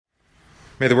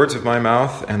May the words of my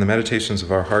mouth and the meditations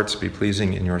of our hearts be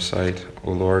pleasing in your sight,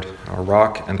 O Lord, our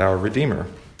rock and our Redeemer.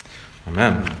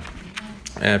 Amen.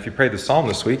 And if you prayed the psalm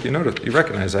this week, you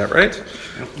recognize that, right?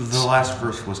 The last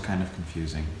verse was kind of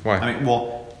confusing. Why? I mean,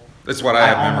 well, it's what I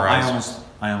have memorized.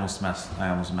 I almost messed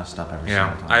up every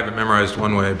single time. I have it memorized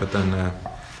one way, but then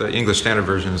the English Standard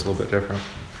Version is a little bit different.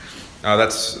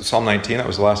 That's Psalm 19. That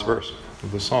was the last verse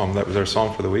of the psalm. That was our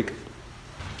psalm for the week.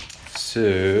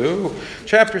 So,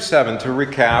 chapter 7, to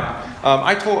recap.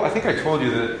 I think I told you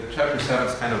that chapter 7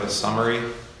 is kind of a summary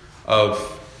of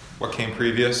what came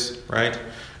previous, right?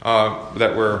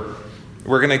 That we're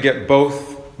going to get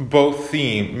both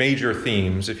major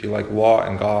themes, if you like, law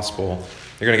and gospel.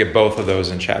 You're going to get both of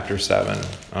those in chapter 7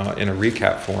 in a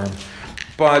recap form.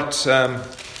 But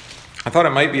I thought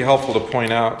it might be helpful to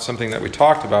point out something that we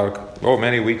talked about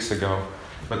many weeks ago.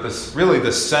 But this really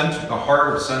the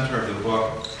heart or center of the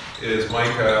book is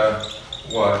Micah,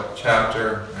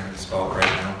 chapter? I can spell it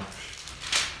right now.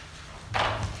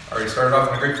 Already started off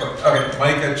in a great foot. Okay,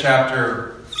 Micah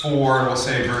chapter 4, we'll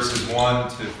say verses 1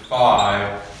 to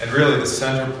 5. And really the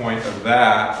center point of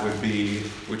that would be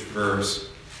which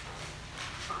verse?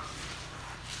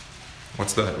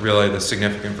 What's the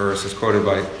significant verse? It's quoted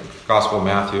by Gospel of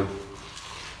Matthew.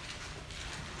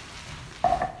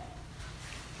 I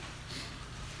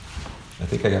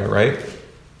think I got it right.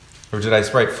 Or did I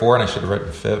write 4 and I should have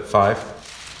written 5?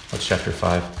 What's chapter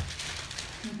 5?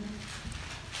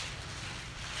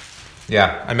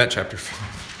 Yeah, I meant chapter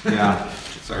 5. Yeah,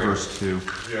 sorry. Verse 2.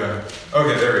 Yeah.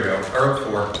 Okay, there we go. I wrote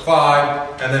 4.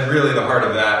 5, and then really the heart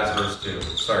of that is verse 2.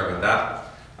 Sorry about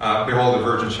that. Behold, the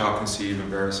virgin shall conceive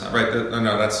and bear a son. Right,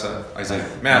 no, that's Isaiah.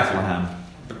 Matthew. Bethlehem.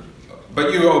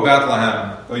 But you, O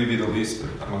Bethlehem, though you be the least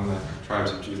among the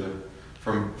tribes of Judah,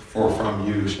 from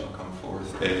you shall come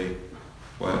forth a,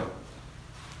 what?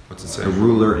 What's it say? A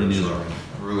ruler in Israel.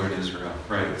 A ruler in Israel,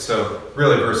 right. So,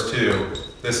 really, verse 2,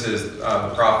 this is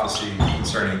the prophecy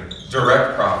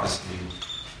direct prophecy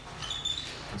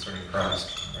concerning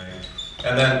Christ, right?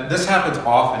 And then this happens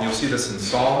often. You'll see this in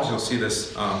Psalms. You'll see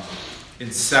this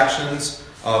in sections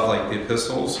of like the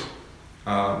epistles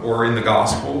or in the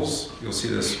Gospels. You'll see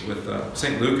this with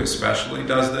St. Luke especially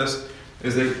does this,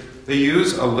 is they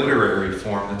use a literary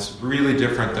form that's really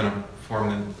different than a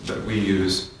form that we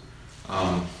use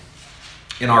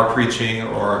in our preaching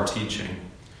or our teaching.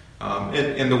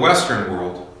 In the Western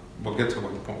world, we'll get to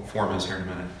what the form is here in a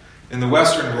minute. In the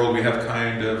Western world, we have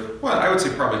I would say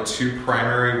probably 2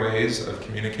 primary ways of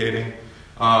communicating.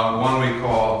 One we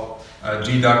call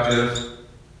deductive,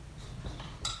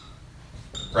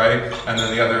 right? And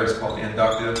then the other is called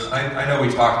inductive. I know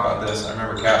we talked about this. I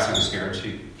remember Cassie was here and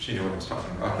she knew what I was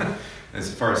talking about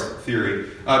as far as theory.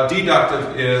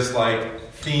 Deductive is like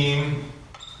theme.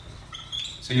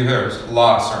 So you hear a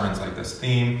lot of sermons like this.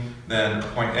 Theme, then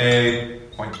point A,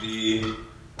 point B,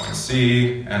 point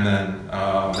C, and then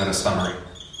a summary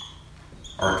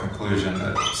or a conclusion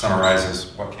that summarizes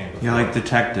what came before. Yeah, like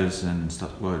detectives and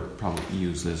stuff would probably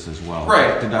use this as well.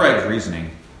 Right, Deductive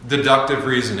reasoning. Deductive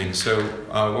reasoning. So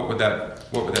what would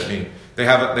that mean? They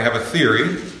have a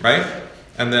theory, right?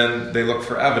 And then they look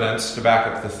for evidence to back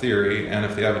up the theory, and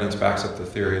if the evidence backs up the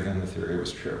theory, then the theory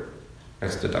was true.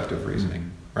 That's deductive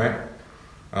reasoning, right?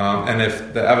 And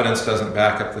if the evidence doesn't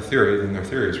back up the theory, then their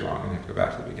theory is wrong, and they have to go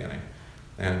back to the beginning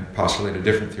and postulate a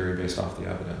different theory based off the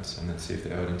evidence, and then see if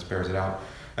the evidence bears it out.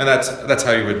 And that's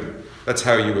how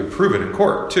you would prove it in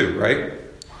court too, right?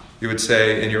 You would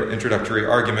say in your introductory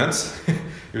arguments, you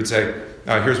would say,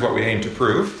 here's what we aim to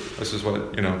prove. This is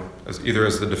what, either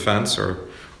as the defense or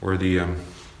the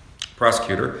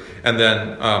prosecutor. And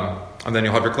then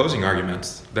you'll have your closing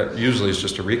arguments. That usually is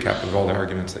just a recap of all the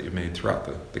arguments that you've made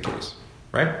throughout the case,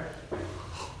 right?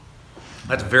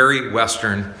 That's very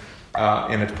Western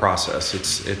in its process.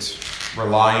 It's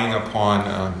relying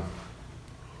upon...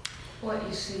 what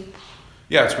you see.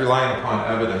 Yeah, it's relying upon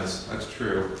evidence. That's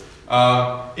true.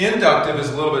 Inductive is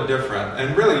a little bit different,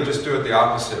 and really you just do it the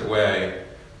opposite way.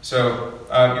 So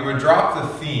you would drop the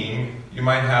theme. You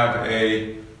might have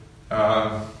a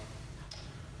how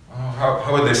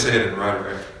would they say it in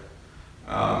rhetoric?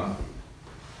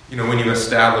 When you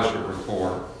establish a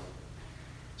rapport.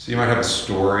 So you might have a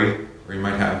story, or you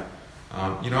might have,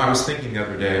 I was thinking the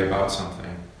other day about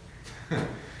something,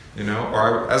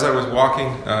 as I was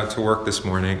walking to work this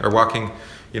morning, or walking,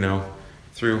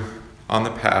 through on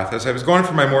the path, as I was going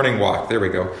for my morning walk, there we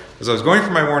go. As I was going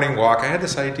for my morning walk, I had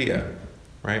this idea,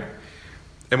 right?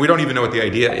 And we don't even know what the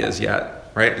idea is yet,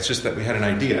 right? It's just that we had an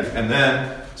idea. And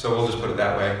then, so we'll just put it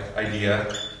that way,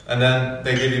 idea. And then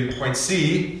they give you point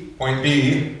C, point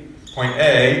B, point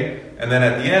A, and then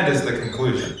at the end is the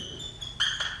conclusion.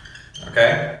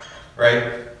 Okay?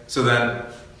 right? So then,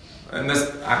 and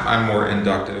this, I'm more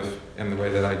inductive in the way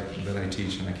that I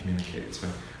teach and I communicate. So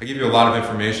I give you a lot of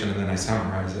information and then I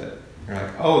summarize it. You're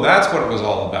like, oh, that's what it was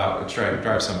all about. It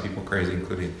drives some people crazy,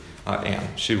 including Anne.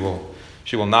 She will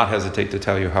not hesitate to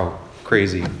tell you how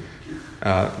crazy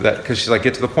that, because she's like,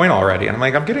 get to the point already. And I'm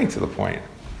like, I'm getting to the point,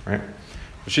 right?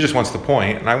 But she just wants the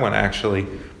point, and I want to actually,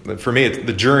 for me,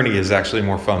 the journey is actually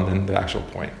more fun than the actual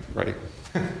point, right?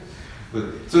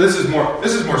 So this is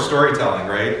more storytelling,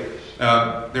 right?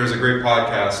 There's a great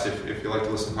podcast, if you like to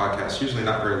listen to podcasts, usually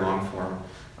not very long form.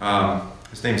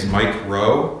 His name's Mike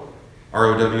Rowe,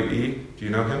 R-O-W-E. Do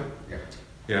you know him? Yeah.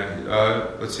 Yeah.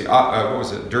 Let's see. What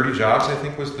was it? Dirty Jobs, I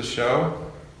think, was the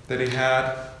show that he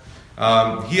had.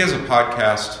 He has a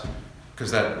podcast,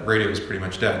 because that radio is pretty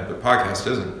much dead, but podcast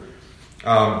isn't.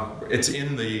 It's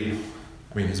in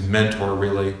his mentor,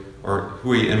 really, or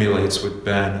who he emulates with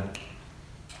Ben.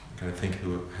 I'm trying to think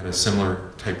who had a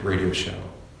similar type radio show.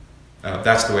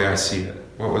 That's the way I see it.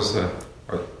 What was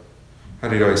how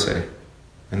did he always say?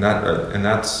 And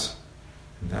that's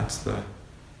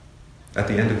at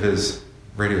the end of his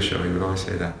radio show, he would always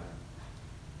say that.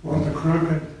 Walter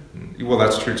Cronkite. Well,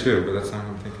 that's true too, but that's not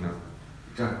what I'm thinking of.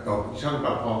 You're talking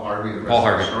about Paul Harvey. Paul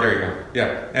Harvey, there you go.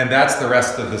 Yeah, and that's the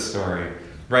rest of the story,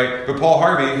 right? But Paul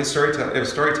Harvey, his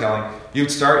storytelling,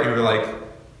 you'd start and you'd be like,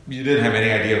 you didn't have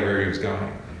any idea where he was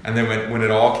going. And then when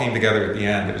it all came together at the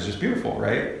end, it was just beautiful,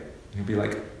 right? You'd be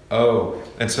like, oh.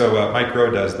 And so Mike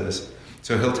Rowe does this.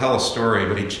 So he'll tell a story,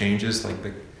 but he changes,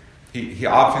 he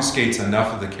obfuscates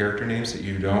enough of the character names that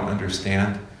you don't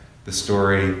understand the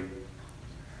story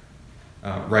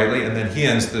rightly, and then he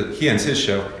ends his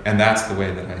show, and that's the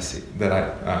way that I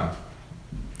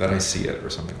see it, or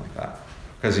something like that,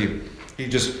 because he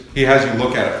has you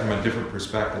look at it from a different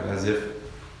perspective, as if,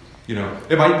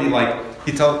 it might be like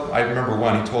I remember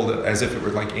one, he told it as if it were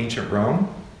like ancient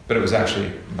Rome, but it was actually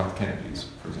about the Kennedys,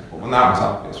 for example. Well, that was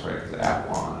obvious, right? Because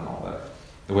Avalon and all that,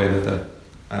 the way that the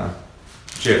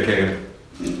JFK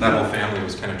and that whole family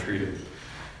was kind of treated.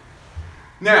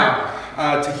 Now,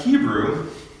 to Hebrew,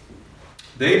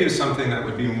 they do something that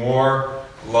would be more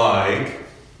like,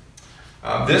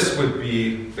 this would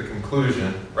be the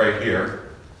conclusion right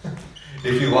here,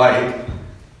 if you like,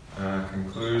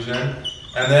 conclusion.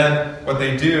 And then what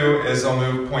they do is they'll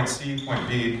move point C, point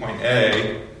B, point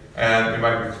A, and we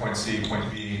might move point C, point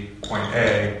B, point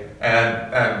A,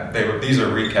 and these are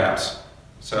recaps.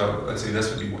 So let's see, this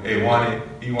would be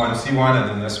A1, B1, C1, and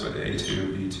then this would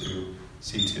A2, B2,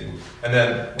 C2. And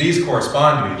then these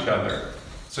correspond to each other.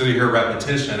 So you hear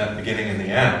repetition at the beginning and the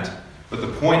end, but the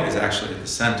point is actually at the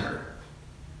center.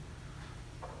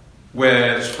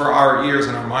 Which, for our ears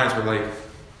and our minds, we're like,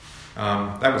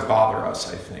 that would bother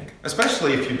us, I think.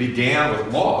 Especially if you began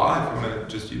with law, if I'm going to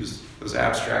just use those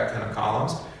abstract kind of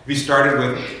columns. If you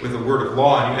started with a word of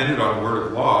law and you ended on a word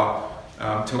of law,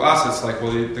 to us it's like,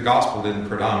 well, the gospel didn't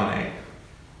predominate.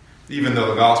 Even though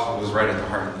the gospel was right at the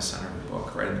heart and the center of the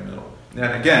book, right in the middle.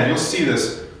 And again, you'll see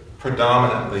this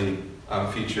predominantly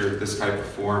feature, this type of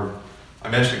form. I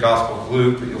mentioned the Gospel of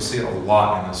Luke, but you'll see it a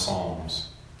lot in the Psalms.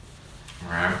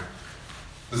 All right?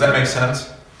 Does that make sense?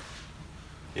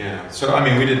 Yeah. So,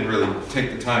 we didn't really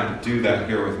take the time to do that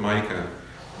here with Micah.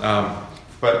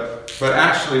 But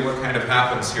actually what kind of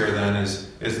happens here then is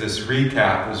this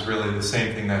recap is really the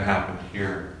same thing that happened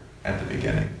here at the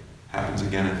beginning. Happens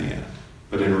again at the end,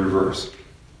 but in reverse.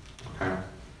 Okay?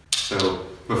 So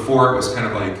before it was kind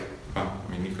of like,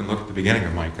 you can look at the beginning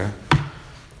of Micah.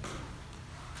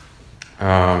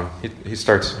 He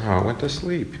starts, went to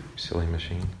sleep, silly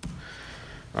machine.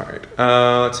 All right,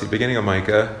 let's see, beginning of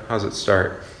Micah, how does it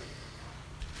start?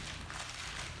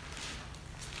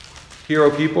 Hear,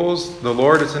 O peoples, the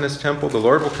Lord is in his temple, the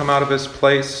Lord will come out of his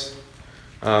place,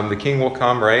 the king will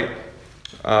come, right?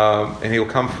 And he will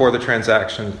come for the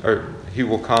transaction, or he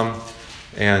will come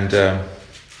and the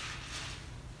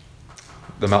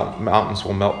mountains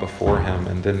will melt before him,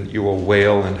 and then you will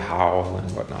wail and howl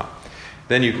and whatnot.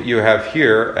 Then you have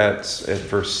here at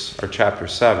verse or chapter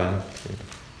 7, if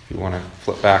you want to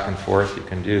flip back and forth, you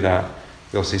can do that.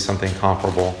 You'll see something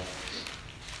comparable.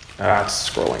 It's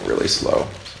scrolling really slow.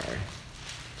 Sorry.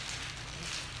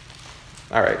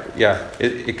 All right, yeah,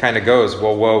 it kind of goes,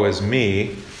 well, woe is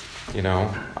me.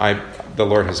 The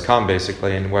Lord has come,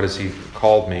 basically, and what has he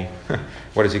called me?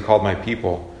 What has he called my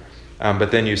people?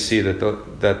 But then you see that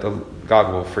the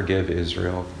God will forgive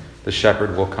Israel. The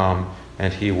shepherd will come,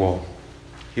 and he will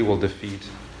defeat.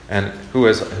 And who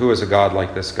is a God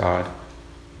like this God?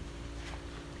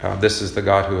 This is the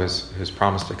God who has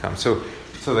promised to come. So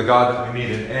the God that we meet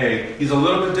in A, he's a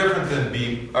little bit different than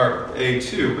B or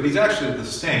A2, but he's actually the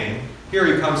same. Here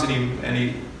he comes and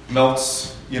he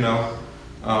melts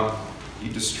he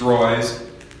destroys,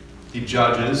 he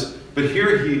judges. But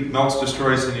here he melts,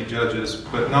 destroys, and he judges,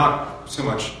 but not so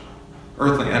much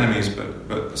earthly enemies,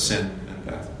 but sin and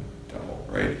death and devil,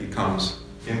 right? He comes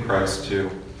in Christ to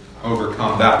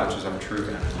overcome that which is our true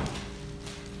enemy,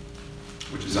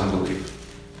 which is unbelief.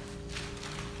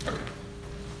 Okay.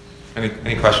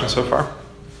 Any questions so far?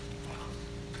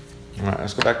 All right,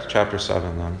 let's go back to chapter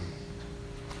 7 then.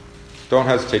 Don't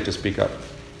hesitate to speak up.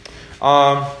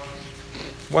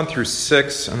 1 through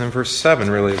 6, and then verse 7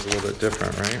 really is a little bit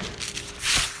different, right?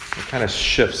 It kind of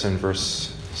shifts in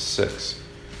verse 6.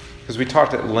 Because we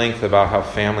talked at length about how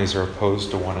families are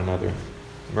opposed to one another,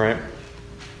 right?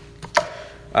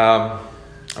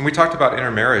 And we talked about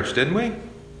intermarriage, didn't we?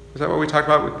 Is that what we talked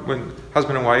about when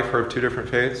husband and wife are of two different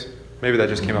faiths? Maybe that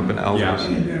just came up in Elders.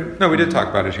 Yeah. No, we did talk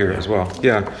about it here as well.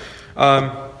 Yeah.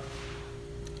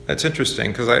 That's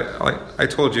interesting because I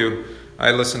told you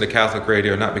I listen to Catholic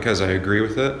radio not because I agree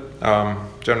with it,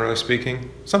 generally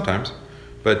speaking, sometimes,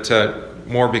 but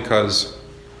more because,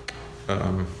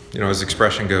 as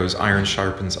expression goes, iron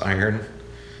sharpens iron.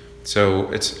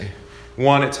 So it's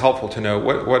helpful to know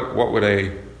what would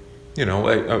a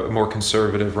more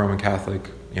conservative Roman Catholic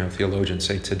theologian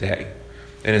say today,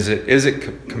 and is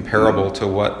it comparable to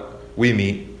what we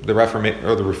meet the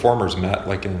Reformers met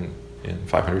like in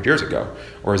 500 years ago,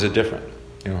 or is it different?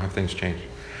 Have things changed?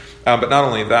 But not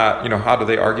only that, how do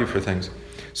they argue for things?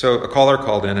 So a caller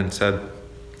called in and said,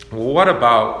 well, what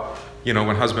about,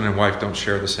 when husband and wife don't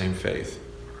share the same faith?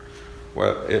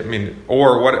 Well, the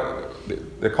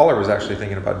caller was actually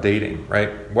thinking about dating,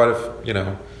 right? What if,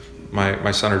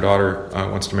 my son or daughter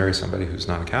wants to marry somebody who's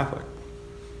not a Catholic?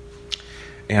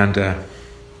 And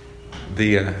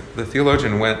the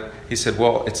theologian he said,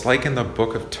 well, it's like in the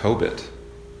book of Tobit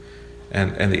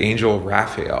and the angel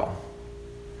Raphael.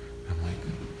 I'm like,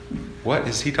 what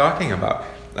is he talking about?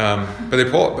 But they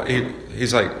pull up,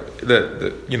 he's like,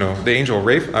 the angel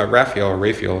Raphael, or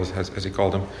Raphael as he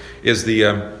called him, is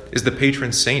the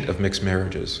patron saint of mixed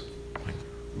marriages. I'm like,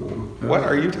 what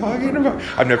are you talking about?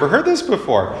 I've never heard this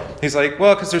before. He's like,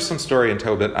 well, because there's some story in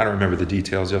Tobit, I don't remember the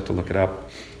details, you have to look it up,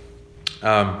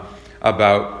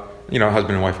 about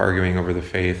husband and wife arguing over the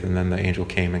faith, and then the angel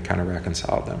came and kind of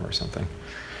reconciled them or something.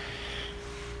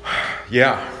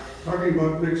 Yeah. Talking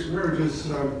about mixed marriages,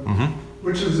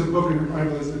 which is the book in the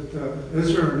Bible? Is it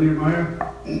Ezra or Nehemiah?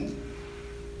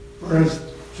 Whereas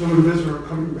children of Israel are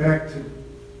coming back to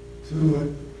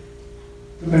the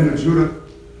land of Judah,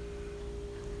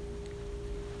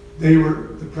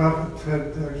 the prophet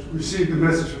had received the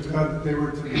message from God that they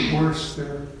were to divorce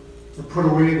or put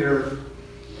away their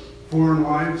foreign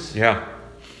wives. Yeah.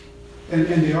 And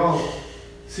they all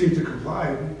seem to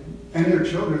comply, and their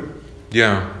children.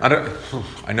 Yeah, I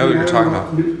know what you're talking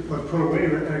about. What put away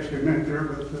actually meant there,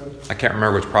 but I can't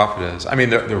remember which prophet it is. I mean,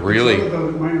 they're really some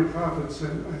of the minor prophets.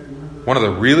 One of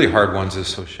the really hard ones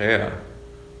is Hosea,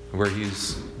 where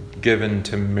he's given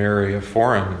to marry a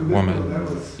foreign woman.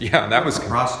 That was a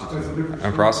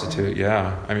prostitute.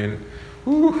 Yeah, I mean,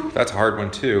 that's a hard one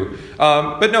too.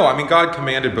 But no, I mean, God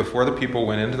commanded before the people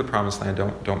went into the promised land,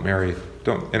 don't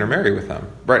intermarry with them.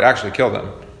 Right, actually kill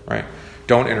them. Right.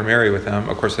 Don't intermarry with them.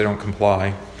 Of course, they don't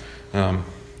comply,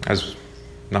 as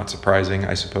not surprising,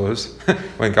 I suppose.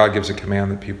 When God gives a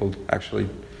command, that people actually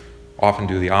often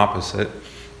do the opposite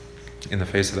in the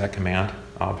face of that command.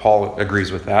 Paul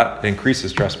agrees with that. It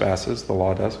increases trespasses, the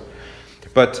law does.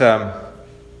 But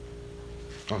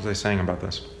what was I saying about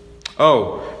this?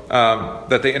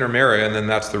 That they intermarry, and then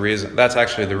that's the reason. That's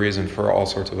actually the reason for all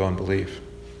sorts of unbelief.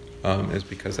 Is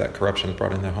because that corruption is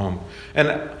brought in the home.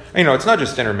 And, it's not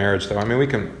just intermarriage, though. I mean, we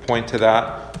can point to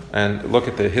that and look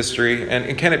at the history.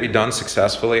 And can it be done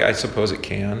successfully? I suppose it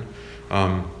can.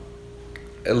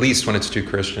 At least when it's two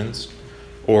Christians.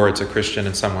 Or it's a Christian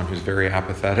and someone who's very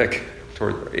apathetic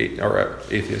or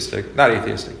atheistic. Not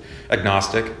atheistic.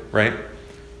 Agnostic, right?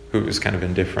 Who is kind of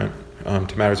indifferent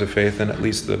to matters of faith. And at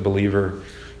least the believer,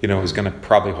 is going to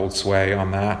probably hold sway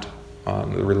on that.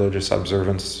 The religious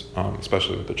observance,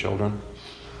 especially with the children.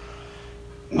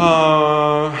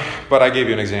 But I gave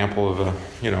you an example of a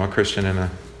Christian and a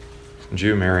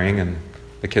Jew marrying, and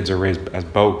the kids are raised as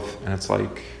both, and it's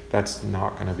like that's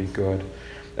not going to be good.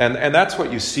 And that's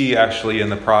what you see actually in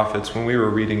the prophets when we were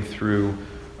reading through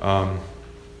 2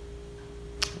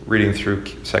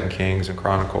 Kings and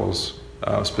Chronicles,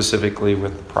 specifically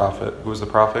with the prophet. Who was the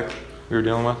prophet we were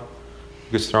dealing with?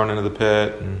 He gets thrown into the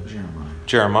pit. And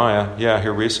Jeremiah,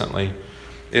 here recently,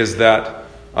 is that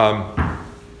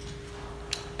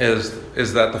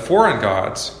the foreign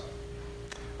gods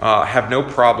have no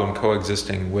problem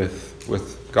coexisting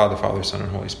with God the Father, Son,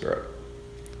 and Holy Spirit,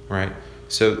 right?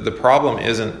 So the problem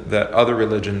isn't that other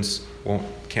religions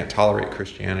can't tolerate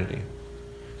Christianity,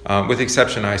 with the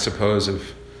exception, I suppose,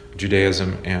 of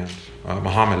Judaism and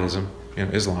Mohammedanism,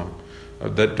 Islam,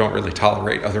 that don't really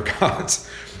tolerate other gods.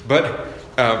 But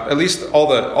at least all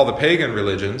the pagan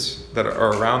religions that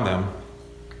are around them,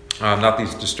 not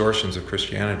these distortions of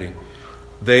Christianity,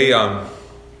 they'll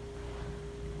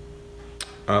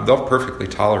perfectly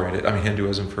tolerate it. I mean,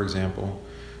 Hinduism, for example.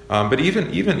 But even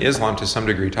Islam, to some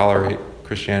degree, tolerate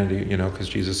Christianity, because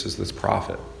Jesus is this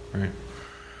prophet, right?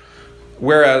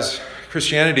 Whereas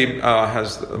Christianity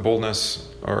has the boldness,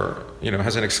 or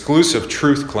has an exclusive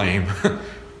truth claim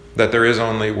that there is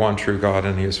only one true God,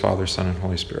 and He is Father, Son, and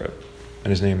Holy Spirit.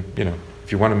 And His name,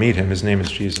 if you want to meet Him, His name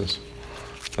is Jesus.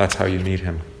 That's how you meet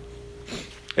Him.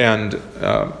 And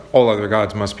all other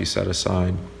gods must be set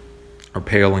aside, or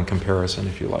pale in comparison,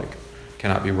 if you like,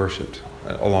 cannot be worshipped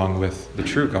along with the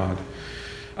true God.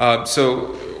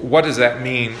 So what does that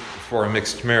mean for a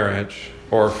mixed marriage,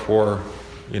 or for,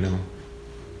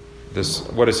 this,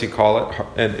 what does he call it?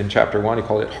 In chapter 1, he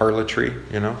called it harlotry,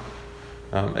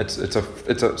 It's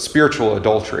a spiritual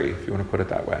adultery, if you want to put it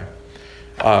that way.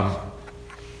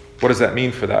 What does that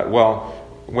mean for that? Well,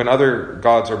 when other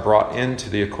gods are brought into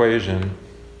the equation,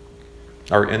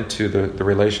 or into the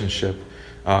relationship,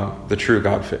 the true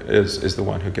God is the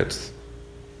one who gets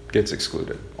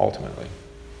excluded ultimately,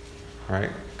 right?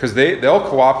 Because they'll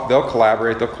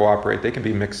collaborate, they'll cooperate, they can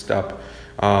be mixed up,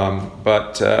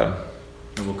 but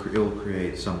it'll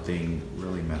create something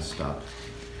really messed up.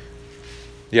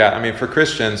 Yeah, I mean, for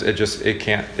Christians, it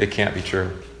can't be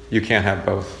true. You can't have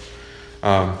both.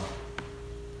 And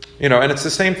it's the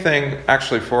same thing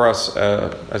actually for us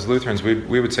as Lutherans.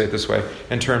 We would say it this way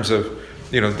in terms of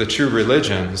the true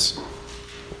religions,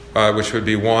 which would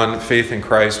be 1, faith in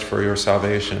Christ for your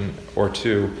salvation, or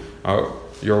 2,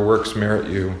 your works merit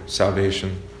you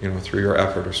salvation, through your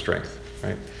effort or strength,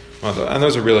 right? Well, and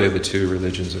those are really the 2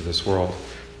 religions of this world,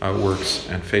 works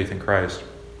and faith in Christ.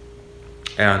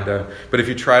 And but if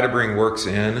you try to bring works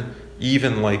in,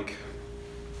 even like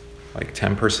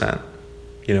 10%,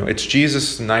 it's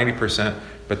Jesus 90%,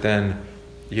 but then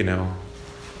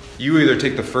you either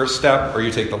take the first step or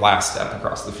you take the last step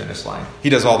across the finish line. He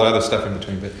does all the other stuff in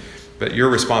between, but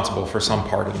you're responsible for some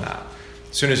part in that.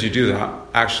 As soon as you do that,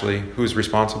 actually, who's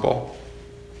responsible?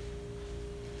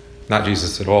 Not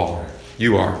Jesus at all.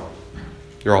 You are.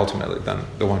 You're ultimately then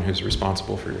the one who's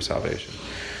responsible for your salvation.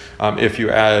 If you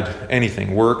add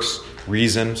anything, works,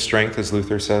 reason, strength, as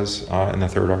Luther says in the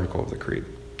 3rd article of the Creed,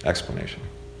 explanation.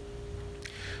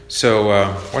 So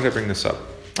why did I bring this up?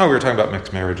 Oh, we were talking about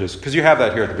mixed marriages, because you have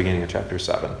that here at the beginning of chapter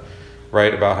 7,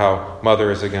 right? About how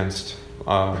mother is against,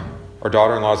 or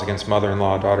daughter-in-law is against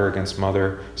mother-in-law, daughter against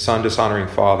mother, son dishonoring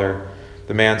father.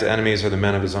 The man's enemies are the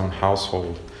men of his own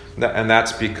household. And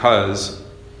that's because,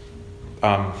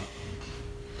 as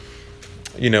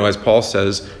Paul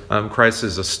says, Christ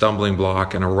is a stumbling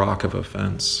block and a rock of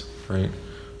offense, right?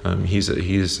 He's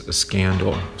a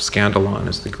scandal. Scandalon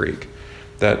is the Greek.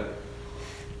 That,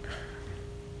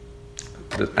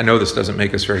 I know this doesn't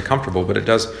make us very comfortable, but it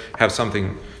does have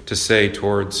something to say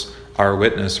towards our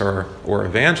witness or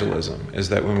evangelism, is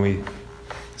that when we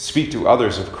speak to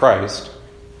others of Christ,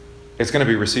 it's going to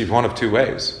be received one of 2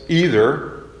 ways.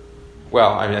 Either,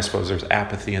 I suppose there's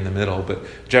apathy in the middle, but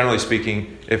generally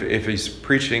speaking, if he's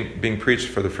being preached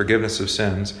for the forgiveness of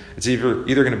sins, it's either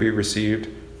going to be received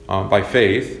by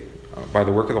faith, by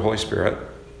the work of the Holy Spirit,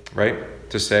 right?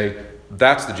 To say,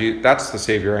 that's the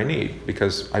Savior I need,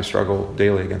 because I struggle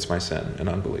daily against my sin and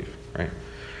unbelief, right?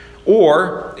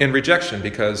 Or in rejection,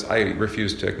 because I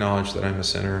refuse to acknowledge that I'm a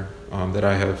sinner, that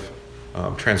I have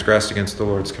transgressed against the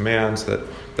Lord's commands, that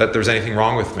there's anything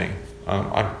wrong with me.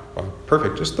 I'm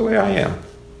perfect just the way I am.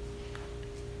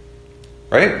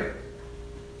 Right?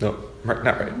 No,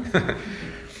 not right.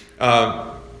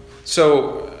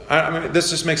 So, this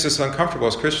just makes us uncomfortable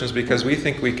as Christians, because we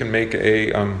think we can make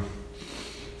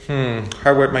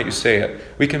what might you say it?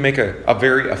 We can make a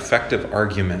very effective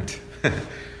argument.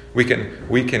 We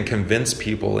can convince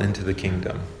people into the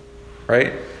kingdom,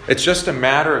 right? It's just a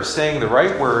matter of saying the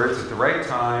right words at the right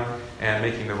time and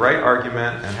making the right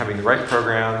argument and having the right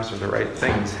programs or the right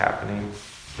things happening,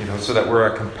 so that we're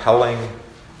a compelling,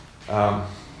 what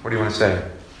do you want to say?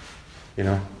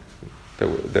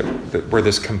 That we're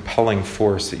this compelling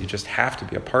force that you just have to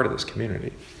be a part of this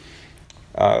community.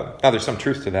 Now, there's some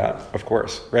truth to that, of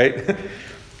course, right?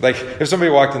 Like, if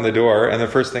somebody walked in the door and the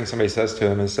first thing somebody says to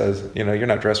them says, you're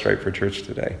not dressed right for church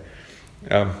today,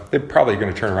 they're probably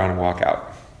going to turn around and walk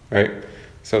out, right?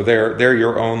 So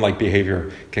your own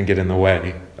behavior can get in the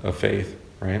way of faith,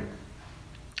 right?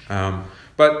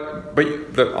 But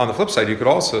on the flip side, you could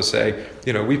also say,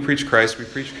 we preach Christ, we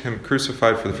preach Him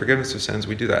crucified for the forgiveness of sins.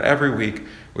 We do that every week.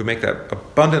 We make that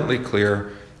abundantly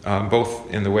clear,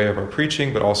 both in the way of our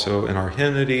preaching, but also in our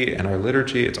hymnody and our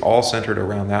liturgy. It's all centered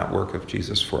around that work of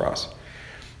Jesus for us.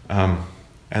 And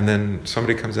then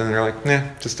somebody comes in and they're like, nah,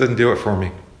 just doesn't do it for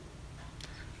me.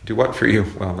 Do what for you?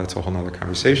 Well, that's a whole nother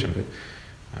conversation.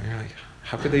 But you're like,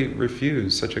 how could they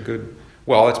refuse such a good...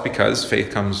 Well, it's because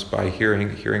faith comes by hearing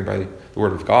by the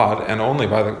Word of God, and only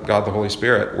by God the Holy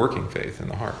Spirit working faith in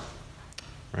the heart.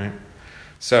 Right?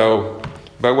 So,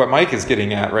 but what Mike is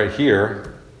getting at right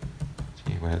here...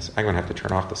 Gee whiz, I'm going to have to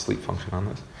turn off the sleep function on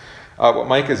this. What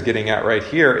Mike is getting at right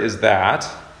here is that...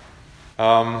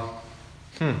 it's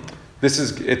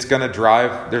going to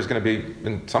drive... There's going to be,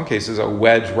 in some cases, a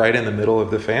wedge right in the middle of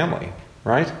the family.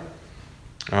 Right?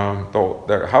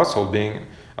 Their household being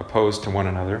opposed to one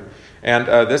another. And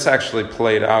this actually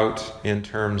played out in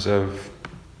terms of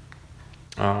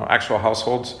actual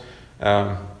households.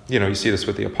 You see this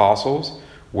with the apostles,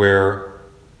 where,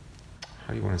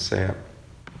 how do you want to say it?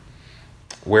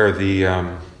 Where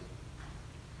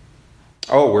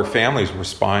where families were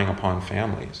spying upon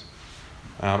families.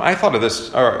 I thought of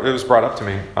this, or it was brought up to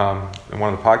me in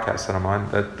one of the podcasts that I'm on,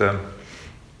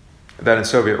 that in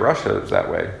Soviet Russia it was that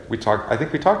way. I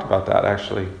think we talked about that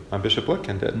actually. Bishop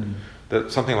Litkin did. Mm-hmm. That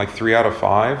something like 3 out of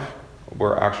 5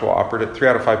 were actual operatives. 3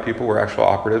 out of 5 people were actual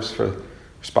operatives for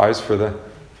spies for the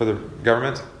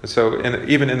government. So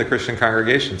even in the Christian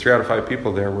congregation, 3 out of 5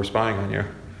 people there were spying on you,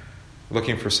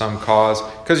 looking for some cause,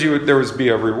 because there would be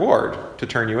a reward to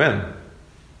turn you in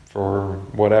for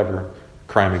whatever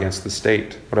crime against the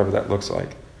state, whatever that looks like.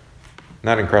 Isn't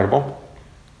that incredible?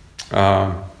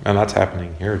 And that's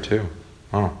happening here too.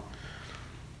 Oh.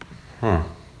 Huh.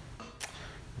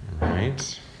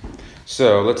 Right.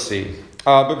 So let's see.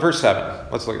 But verse 7.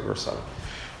 Let's look at verse 7.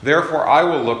 Therefore I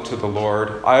will look to the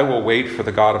Lord. I will wait for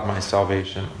the God of my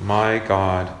salvation. My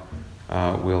God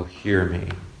will hear me.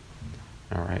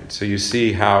 All right. So you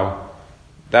see how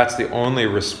that's the only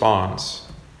response,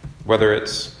 whether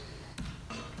it's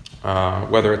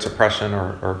oppression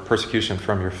or persecution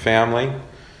from your family,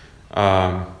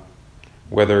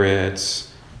 whether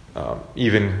it's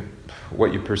even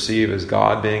what you perceive as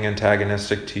God being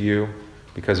antagonistic to you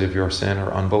because of your sin or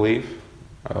unbelief,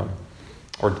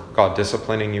 or God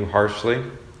disciplining you harshly,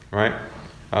 right?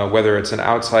 Whether it's an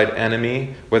outside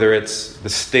enemy, whether it's the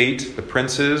state, the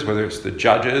princes, whether it's the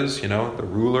judges, the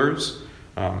rulers,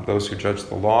 those who judge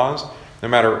the laws, no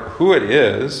matter who it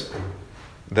is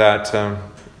that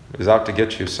is out to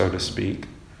get you, so to speak,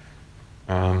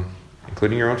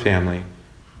 including your own family,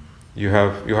 you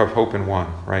have hope in one,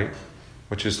 right?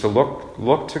 Which is to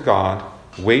look to God,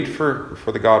 wait for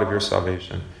the God of your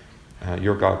salvation.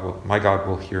 My God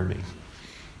will hear me.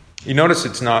 You notice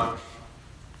it's not,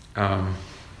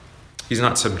 he's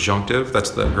not subjunctive. That's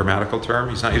the grammatical term.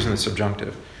 He's not using the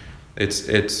subjunctive.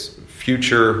 It's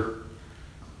future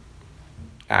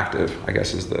active, I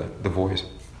guess, is the voice.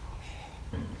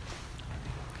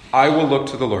 I will look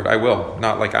to the Lord. I will.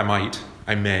 Not like I might.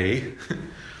 I may.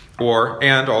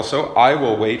 And also, I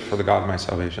will wait for the God of my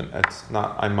salvation. It's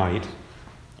not I might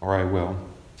or I will.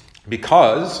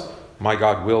 Because my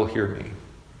God will hear me.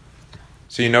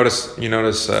 So you notice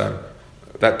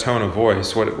that tone of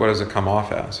voice. What does it come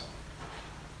off as?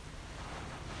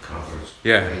 Confidence.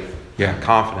 Yeah,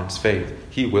 confidence, faith.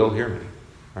 He will hear me,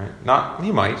 right? Not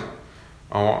he might.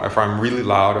 Oh, if I'm really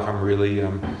loud, if I'm really,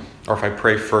 or if I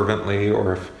pray fervently,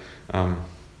 or if,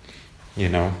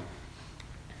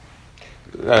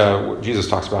 Jesus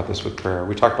talks about this with prayer.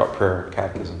 We talked about prayer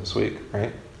catechism this week,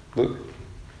 right, Luke?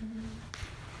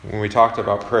 When we talked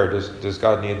about prayer, does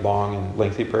God need long and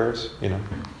lengthy prayers?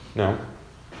 No.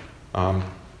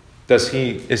 Is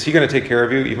he going to take care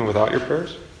of you even without your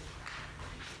prayers?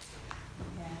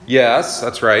 Yes,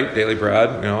 that's right. Daily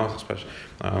bread, especially,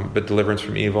 but deliverance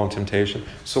from evil and temptation.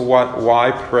 So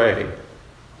why pray?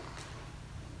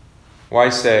 Why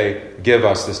say, give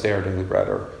us this day our daily bread,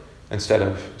 or instead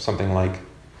of something like,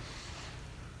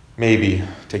 maybe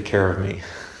take care of me?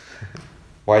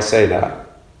 Why say that?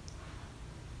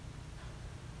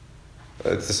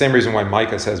 It's the same reason why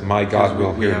Micah says, my God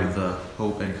will hear me. We have the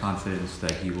hope and confidence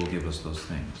that he will give us those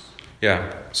things.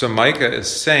 Yeah. So Micah is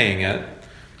saying it.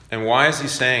 And why is he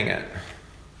saying it?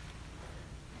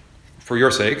 For your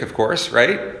sake, of course,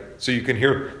 right? So you can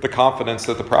hear the confidence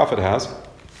that the prophet has.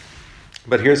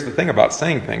 But here's the thing about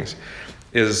saying things,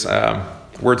 is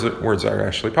words are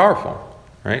actually powerful,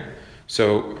 right?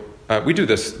 So we do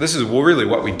this. This is really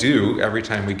what we do every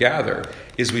time we gather,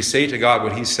 is we say to God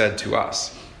what he said to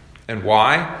us. And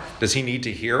why? Does he need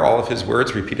to hear all of his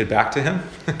words repeated back to him?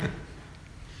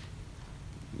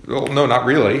 Well, no, not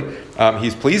really.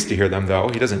 He's pleased to hear them, though.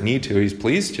 He doesn't need to. He's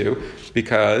pleased to,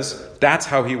 because that's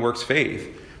how he works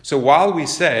faith. So while we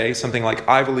say something like,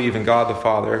 I believe in God the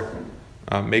Father,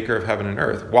 maker of heaven and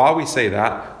earth, while we say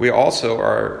that, we also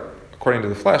are, according to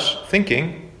the flesh,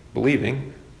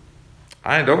 believing,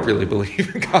 I don't really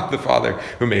believe in God the Father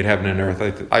who made heaven and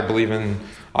earth. I believe in,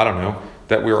 I don't know,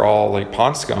 that we're all like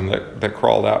pond scum that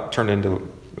crawled out, turned into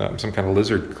some kind of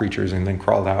lizard creatures and then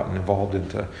crawled out and evolved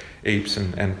into apes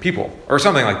and people. Or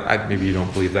something like that. Maybe you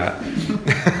don't believe that.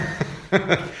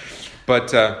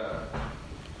 But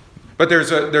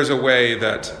there's a way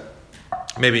that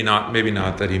maybe not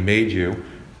that he made you,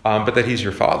 but that he's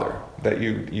your father, that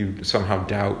you somehow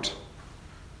doubt.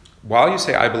 While you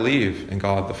say, I believe in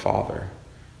God the Father,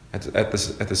 at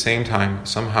the same time,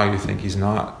 somehow you think he's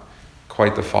not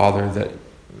quite the father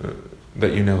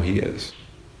that you know he is,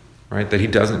 right? That he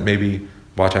doesn't maybe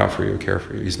watch out for you or care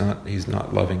for you. He's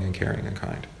not loving and caring and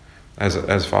kind,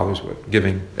 as fathers would,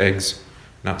 giving eggs,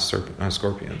 not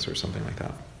scorpions or something like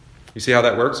that. You see how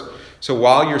that works? So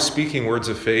while you're speaking words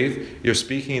of faith, you're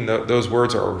speaking, those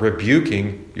words are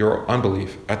rebuking your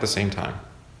unbelief at the same time.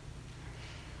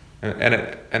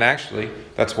 And actually,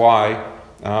 that's why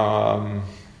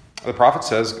the prophet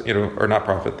says, or not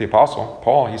prophet, the apostle,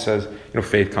 Paul, he says,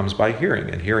 faith comes by hearing,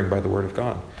 and hearing by the word of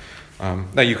God.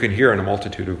 Now, you can hear in a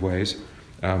multitude of ways.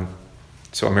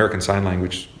 So American Sign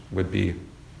Language would be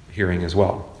hearing as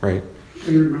well, right?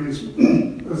 It reminds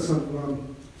us of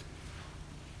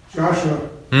Joshua,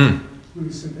 when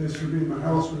he said, as for me and my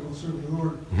house, we will serve the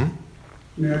Lord. Mm-hmm.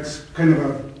 And that's kind of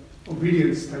an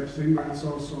obedience type thing, but it's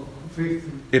also a faith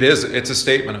thing. It is. It's a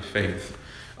statement of faith.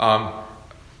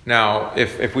 Now,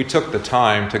 if we took the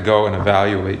time to go and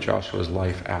evaluate Joshua's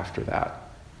life after that,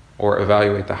 or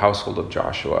evaluate the household of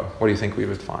Joshua, what do you think we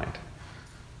would find?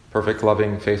 Perfect,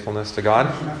 loving faithfulness to God?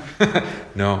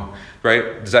 No.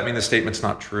 Right? Does that mean the statement's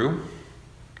not true?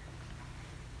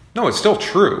 No, it's still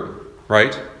true,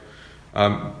 right?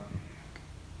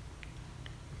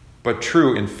 But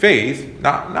true in faith,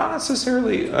 not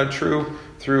necessarily true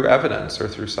through evidence or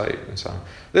through sight and so on.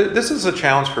 This is a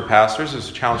challenge for pastors.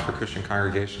 It's a challenge for Christian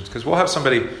congregations, because we'll have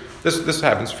somebody, this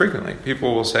happens frequently.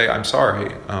 People will say, I'm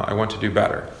sorry, I want to do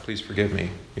better. Please forgive me,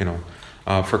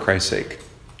 for Christ's sake.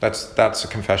 That's a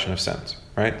confession of sins,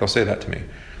 right? They'll say that to me.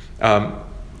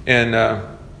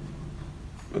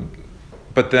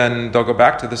 But then they'll go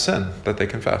back to the sin that they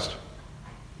confessed.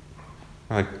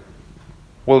 Like,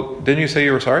 well, didn't you say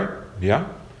you were sorry? Yeah.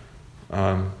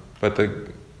 But I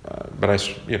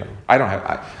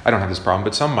don't have this problem,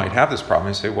 but some might have this problem.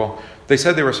 They say, well, they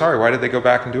said they were sorry. Why did they go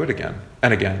back and do it again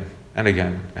and again and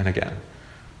again and again?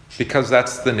 Because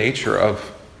that's the nature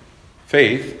of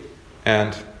faith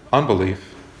and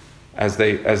unbelief, as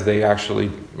they actually,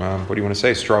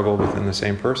 struggle within the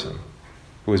same person,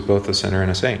 who is both a sinner and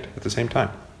a saint at the same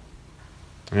time.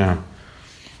 Yeah.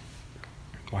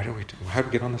 How did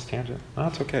we get on this tangent? Oh,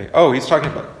 it's okay. Oh, he's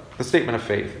talking about the statement of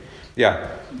faith. Yeah.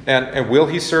 And will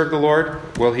he serve the Lord?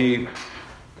 Will he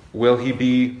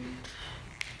be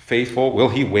faithful? Will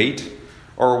he wait?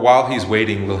 Or while he's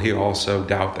waiting, will he also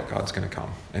doubt that God's going to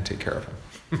come and take care of him?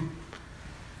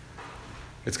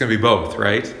 It's going to be both,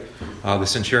 right? The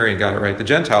centurion got it right. The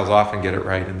Gentiles often get it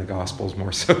right in the Gospels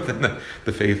more so than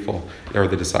the faithful or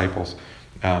the disciples.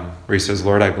 Where he says,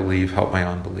 Lord, I believe, help my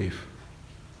unbelief.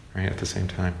 Right, at the same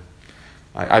time.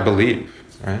 I believe,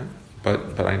 right?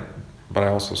 But I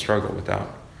also struggle with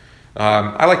doubt.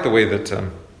 I like the way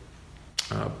that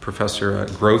Professor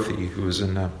Grothe, who was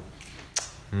in the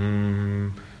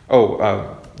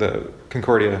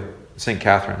Concordia St.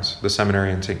 Catherine's, the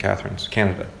seminary in St. Catherine's,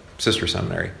 Canada, sister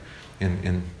seminary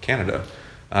in Canada,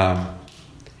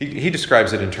 he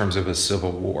describes it in terms of a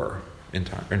civil war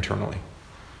internally.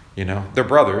 They're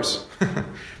brothers,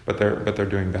 but they're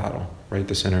doing battle, right?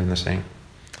 The sinner and the saint.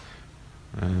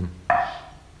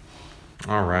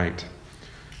 All right.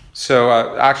 So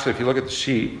actually, if you look at the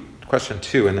sheet, question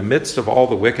 2, in the midst of all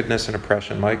the wickedness and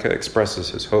oppression, Micah expresses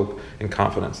his hope and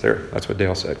confidence. There, that's what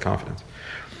Dale said, confidence.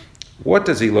 What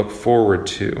does he look forward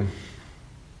to?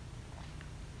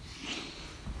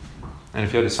 And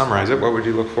if you had to summarize it, what would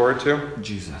you look forward to?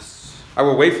 Jesus. I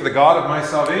will wait for the God of my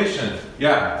salvation.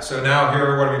 Yeah, so now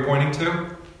here, what are we pointing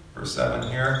to? Verse 7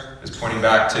 here is pointing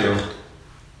back to,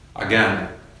 again,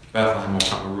 Bethlehem will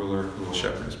come a ruler who will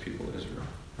shepherd his people Israel.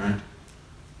 Right?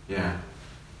 Yeah,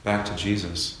 back to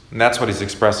Jesus. And that's what he's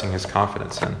expressing his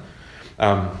confidence in.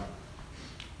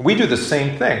 We do the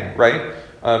same thing, right?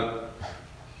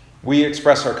 We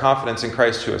express our confidence in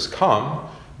Christ who has come,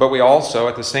 but we also,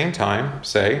 at the same time,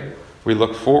 say we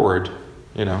look forward,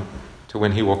 to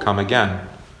when he will come again.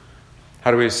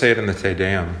 How do we say it in the Te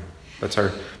Deum? That's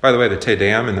our. By the way, the Te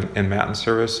Deum in Matin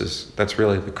service that's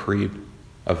really the creed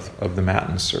of the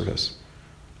Matin service.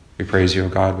 We praise you, O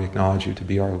God. We acknowledge you to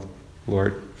be our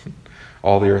Lord.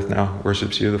 All the earth now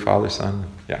worships you, the Father, Son.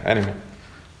 Yeah. Anyway,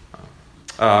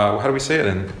 how do we say it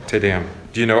in Te Deum?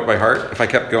 Do you know it by heart? If I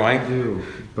kept going, I do,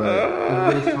 but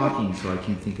everybody's talking, so I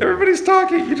can't think of it. Everybody's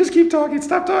talking. You just keep talking.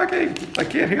 Stop talking. I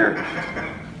can't hear.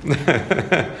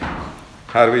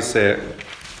 How do we say it?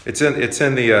 It's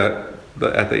in the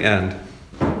at the end.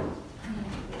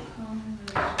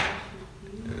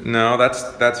 No, that's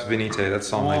Venite. That's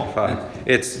Psalm 95.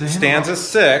 It's stanza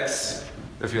 6,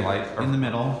 if you like. In the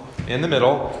middle. In the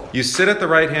middle. You sit at the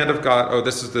right hand of God. Oh,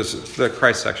 this is the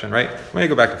Christ section, right? Let me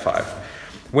go back to 5.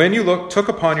 When you took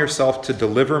upon yourself to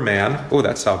deliver man. Oh,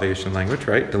 that's salvation language,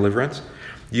 right? Deliverance.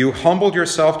 You humbled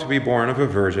yourself to be born of a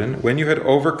virgin. When you had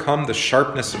overcome the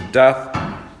sharpness of death,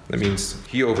 that means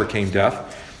he overcame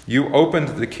death, you opened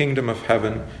the kingdom of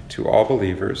heaven to all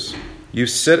believers. You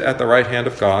sit at the right hand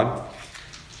of God.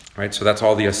 Right, so that's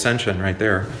all the ascension right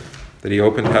there. That he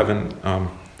opened heaven,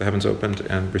 the heavens opened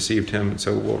and received him, and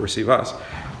so will receive us.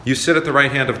 You sit at the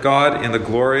right hand of God in the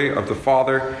glory of the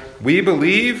Father. We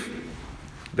believe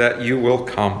that you will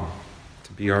come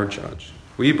to be our judge.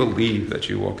 We believe that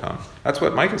you will come. That's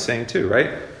what Mike is saying too,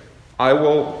 right? I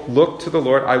will look to the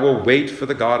Lord. I will wait for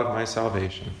the God of my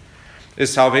salvation.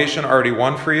 Is salvation already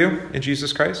won for you in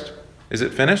Jesus Christ? Is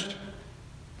it finished?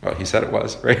 Well, he said it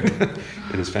was, right?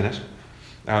 It is finished.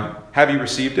 Have you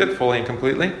received it fully and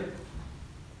completely?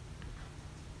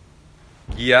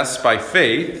 Yes, by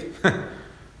faith,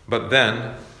 but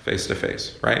then face to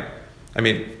face, right? I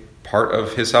mean, part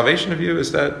of his salvation of you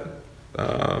is that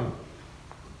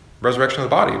resurrection of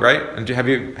the body, right? And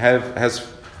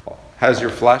has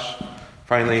your flesh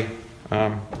finally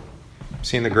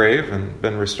seen the grave and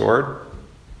been restored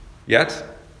yet?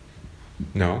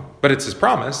 No, but it's his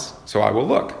promise, so I will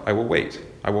look, I will wait,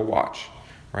 I will watch.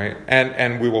 Right?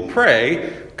 And we will pray,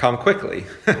 come quickly,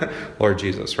 Lord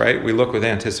Jesus, right? We look with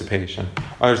anticipation.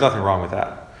 Oh, there's nothing wrong with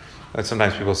that. And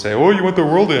sometimes people say, oh, you want the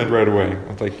world to end right away.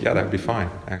 I'm like, yeah, that would be fine,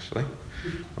 actually.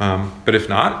 But if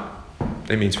not,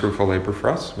 it means fruitful labor for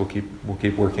us. We'll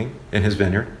keep working in his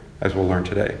vineyard, as we'll learn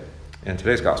today, in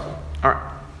today's gospel. All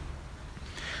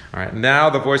right. Now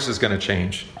the voice is going to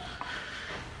change.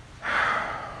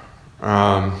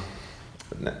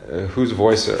 Whose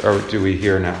voice do we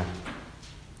hear now?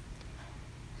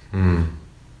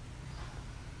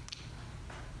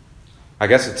 I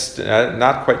guess it's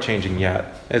not quite changing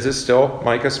yet. Is it still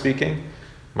Micah speaking?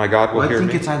 My God will hear me? I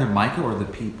think it's either Micah or the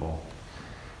people.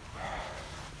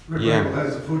 Yeah.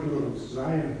 Has a footnote of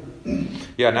Zion.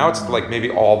 Yeah, now it's like maybe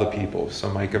all the people.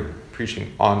 So Micah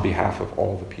preaching on behalf of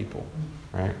all the people,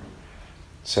 right?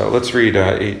 So let's read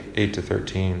 8 to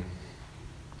 13.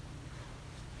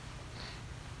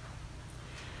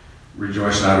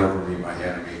 Rejoice not over me, my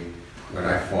enemy. When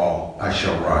I fall, I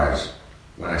shall rise.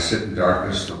 When I sit in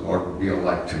darkness, the Lord will be a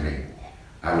light to me.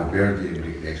 I will bear the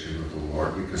indignation of the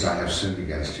Lord, because I have sinned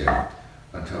against him,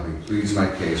 until he pleads my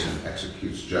case and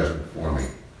executes judgment for me.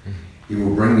 He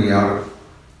will bring me out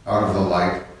of the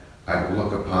light. I will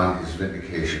look upon his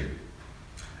vindication.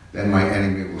 Then my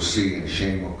enemy will see, and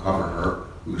shame will cover her,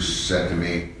 who said to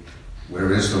me,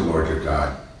 where is the Lord your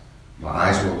God? My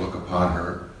eyes will look upon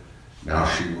her. Now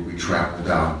she will be trampled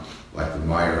down like the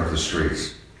mire of the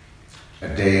streets. A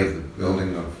day for the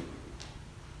building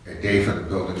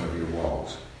of your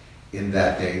walls. In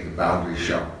that day the boundaries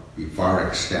shall be far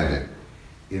extended.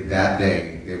 In that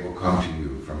day they will come to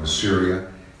you from Assyria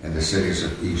and the cities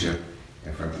of Egypt,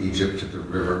 and from Egypt to the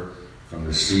river, from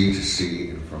the sea to sea,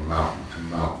 and from mountain to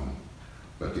mountain.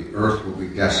 But the earth will be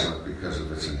desolate because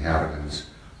of its inhabitants,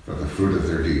 for the fruit of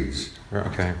their deeds.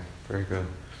 Okay, very good.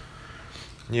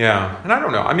 Yeah, and I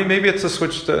don't know. I mean, maybe it's a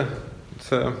switch to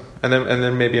and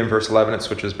then maybe in verse 11 it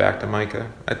switches back to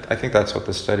Micah. I think that's what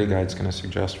the study guide's going to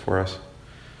suggest for us.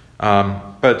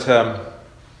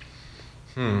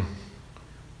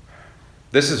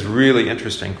 This is really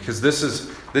interesting, because this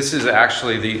is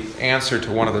actually the answer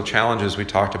to one of the challenges we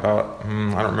talked about.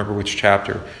 I don't remember which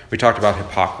chapter. We talked about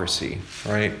hypocrisy,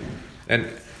 right? And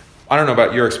I don't know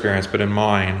about your experience, but in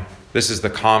mine, this is the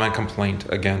common complaint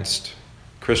against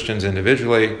Christians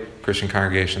individually, Christian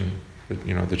congregation,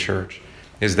 the church,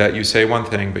 is that you say one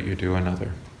thing but you do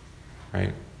another,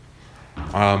 right?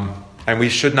 And we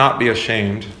should not be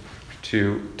ashamed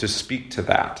to speak to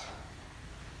that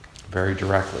very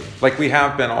directly, like we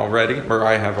have been already, or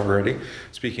I have already,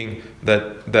 speaking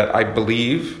that I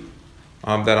believe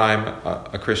that I'm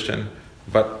a Christian,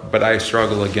 but I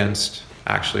struggle against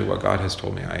actually what God has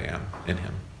told me I am in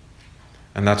Him,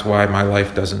 and that's why my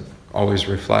life doesn't always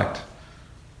reflect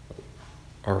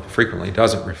or frequently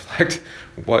doesn't reflect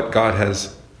what God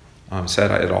has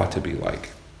said it ought to be like.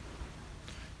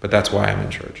 But that's why I'm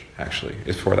in church, actually,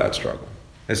 is for that struggle,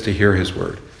 is to hear his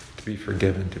word, to be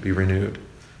forgiven, to be renewed,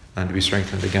 and to be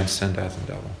strengthened against sin, death, and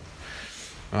devil.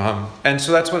 And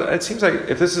so that's what it seems like.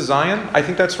 If this is Zion, I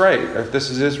think that's right. If this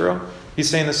is Israel, he's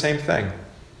saying the same thing.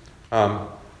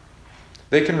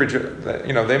 They can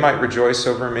they might rejoice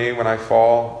over me when I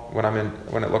fall,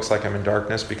 when it looks like I'm in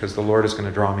darkness, because the Lord is going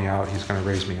to draw me out. He's going to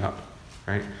raise me up,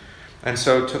 right? And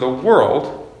so to the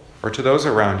world, or to those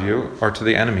around you, or to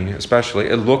the enemy especially,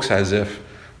 it looks as if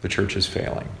the church is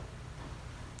failing,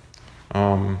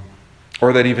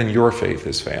 or that even your faith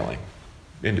is failing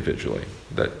individually.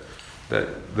 That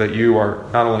you are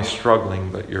not only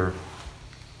struggling, but you're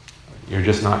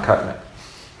just not cutting it.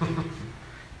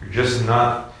 You're just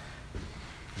not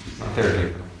there,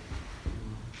 David.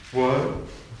 What?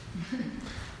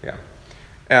 Yeah.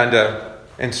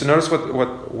 And so notice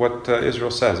what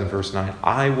Israel says in verse 9.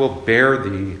 I will bear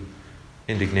the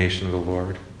indignation of the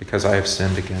Lord because I have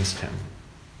sinned against him.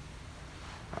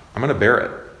 I'm going to bear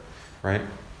it, right?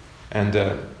 And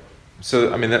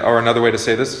or another way to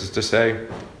say this is to say,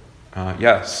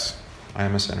 yes, I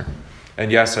am a sinner. And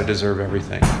yes, I deserve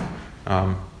everything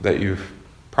that you've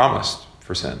promised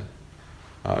for sin,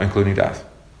 including death.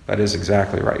 That is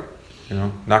exactly right.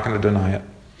 Not going to deny it.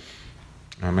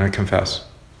 I'm going to confess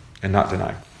and not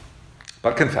deny,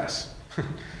 but confess.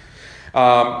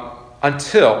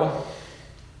 Until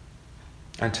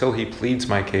he pleads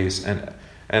my case, and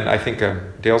I think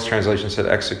Dale's translation said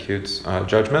executes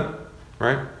judgment,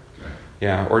 right?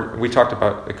 Yeah, or we talked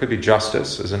about, it could be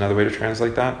justice is another way to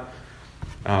translate that.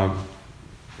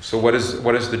 So what is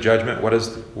the judgment? What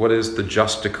is the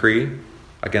just decree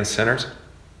against sinners?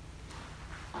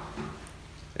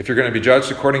 If you're going to be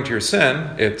judged according to your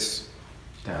sin, it's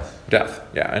death,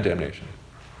 yeah, and damnation.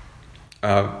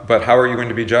 But how are you going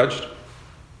to be judged?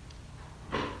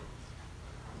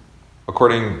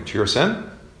 According to your sin?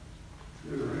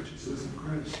 The righteousness of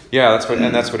Christ. Yeah, that's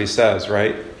what he says,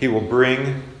 right? He will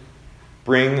bring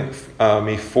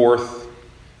me forth.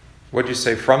 What did you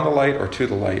say? From the light or to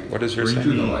the light? What is your saying?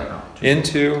 To the light.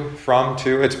 Into, from,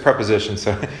 to. It's preposition,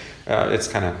 so it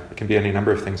can be any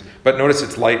number of things. But notice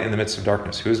it's light in the midst of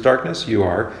darkness. Who is darkness? You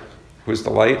are. Who is the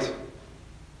light?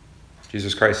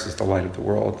 Jesus Christ is the light of the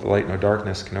world. The light no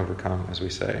darkness can overcome, as we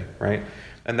say, right?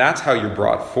 And that's how you're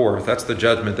brought forth. That's the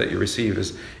judgment that you receive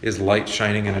is light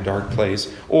shining in a dark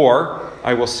place. Or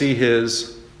I will see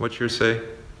his, what's your say?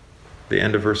 The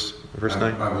end of verse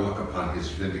 9? I will look upon his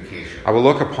vindication. I will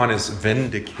look upon his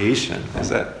vindication. Is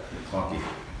that? Clunky.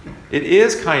 It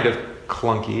is kind of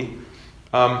clunky.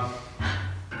 My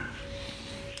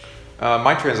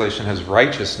translation has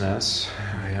righteousness.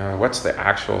 What's the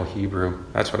actual Hebrew?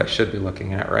 That's what I should be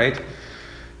looking at, right?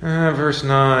 Verse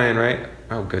 9, right?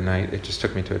 Oh, good night. It just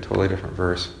took me to a totally different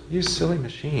verse. You silly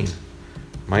machine.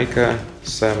 Micah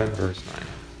 7, verse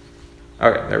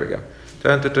 9. Okay, there we go.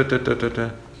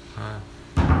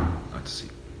 Let's see.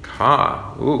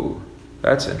 Ka. Ooh,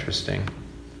 that's interesting.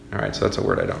 All right, so that's a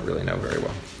word I don't really know very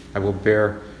well. I will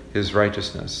bear his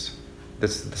righteousness.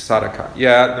 This is the sadaka.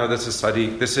 Yeah, no, this is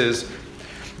sadiq. This is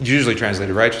usually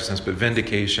translated righteousness, but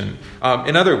vindication.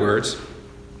 In other words,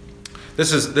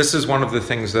 this is one of the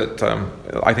things that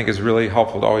I think is really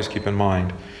helpful to always keep in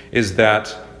mind, is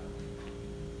that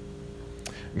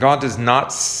God does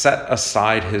not set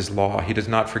aside his law. He does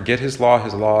not forget his law.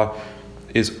 His law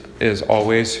is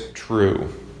always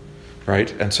true,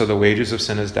 right? And so the wages of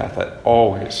sin is death. That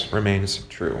always remains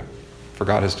true, for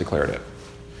God has declared it.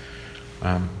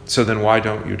 So then why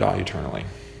don't you die eternally?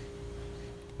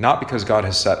 Not because God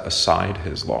has set aside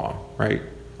his law, right?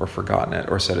 Or forgotten it,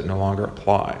 or said it no longer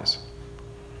applies.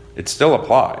 It still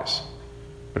applies,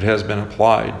 but it has been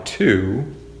applied to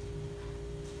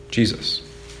Jesus,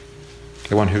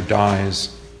 the one who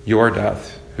dies your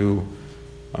death, who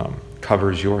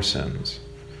covers your sins.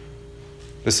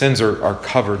 The sins are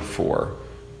covered for.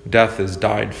 Death is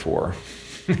died for,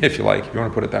 if you like, if you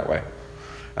want to put it that way.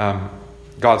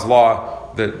 God's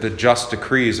law, the just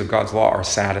decrees of God's law are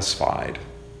satisfied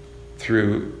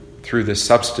through this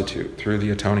substitute, through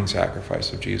the atoning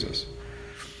sacrifice of Jesus.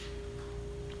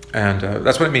 And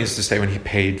that's what it means to say when he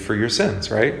paid for your sins,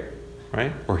 right?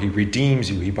 Or he redeems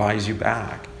you, he buys you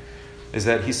back. Is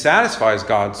that he satisfies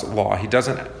God's law. He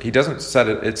doesn't set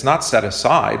it. It's not set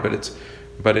aside, but it's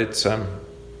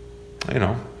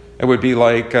it would be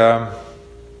like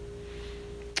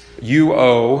you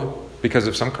owe, because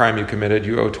of some crime you committed,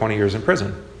 you owe 20 years in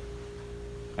prison.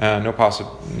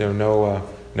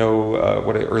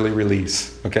 Early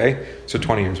release. Okay, so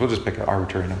 20 years. We'll just pick an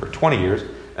arbitrary number, 20 years,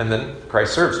 and then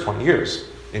Christ serves 20 years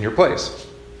in your place.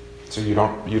 So you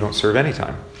don't serve any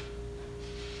time.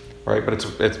 Right? But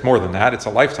it's more than that. It's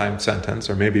a lifetime sentence,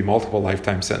 or maybe multiple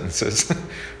lifetime sentences,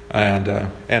 and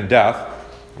death.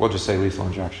 We'll just say lethal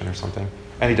injection or something.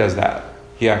 And he does that.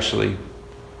 He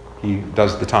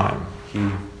does the time.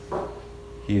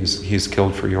 He's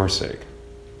killed for your sake,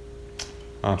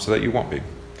 so that you won't be.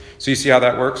 So you see how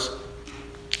that works?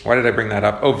 Why did I bring that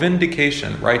up? Oh,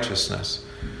 vindication, righteousness.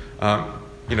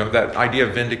 That idea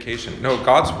of vindication. No,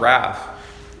 God's wrath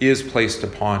is placed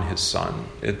upon his Son.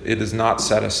 It is not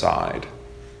set aside.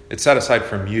 It's set aside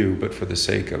from you, but for the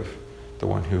sake of the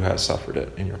one who has suffered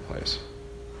it in your place.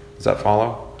 Does that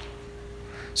follow?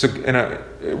 So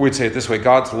we'd say it this way: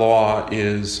 God's law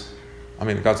is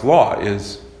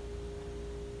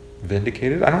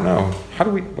vindicated? I don't know.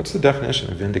 What's the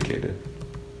definition of vindicated?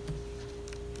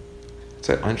 It's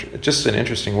just an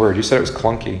interesting word. You said it was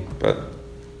clunky, but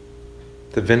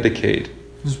to vindicate.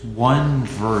 There's one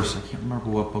verse, I can't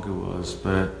remember what book it was,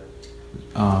 but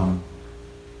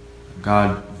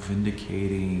God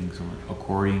vindicating someone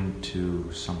according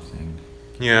to something.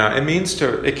 Yeah,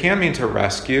 it can mean to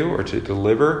rescue or to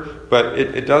deliver, but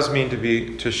it does mean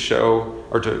to show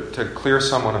or to clear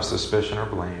someone of suspicion or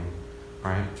blame,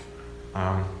 right?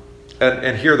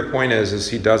 And here the point is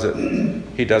he does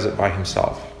it by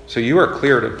himself. So you are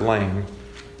cleared of blame,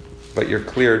 but you're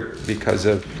cleared because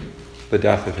of the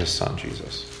death of his Son,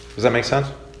 Jesus. Does that make sense?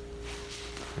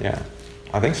 Yeah,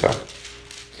 I think so.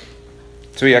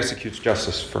 So he executes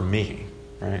justice for me,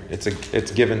 right?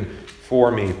 It's given for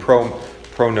me, pro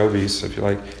nobis, if you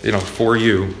like, for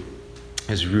you,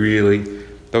 is really,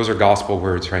 those are gospel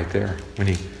words right there.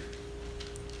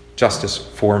 Justice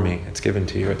for me, it's given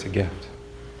to you, it's a gift.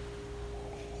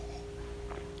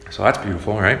 So that's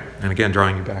beautiful, right? And again,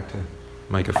 drawing you back to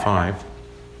Micah 5.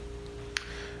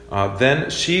 Then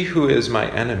she who is my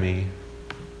enemy.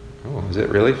 Oh, is it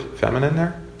really feminine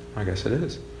there? I guess it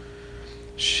is.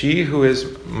 She who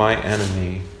is my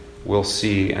enemy will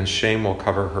see, and shame will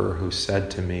cover her who said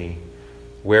to me,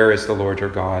 where is the Lord your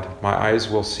God? My eyes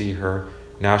will see her.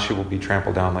 Now she will be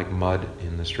trampled down like mud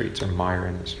in the streets, or mire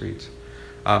in the streets.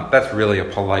 That's really a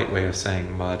polite way of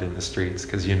saying mud in the streets,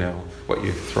 because you know what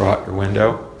you throw out your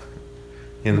window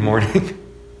in the morning.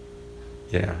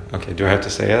 Yeah, okay, do I have to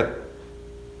say it?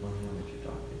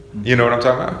 You know what I'm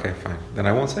talking about? Okay, fine. Then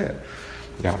I won't say it.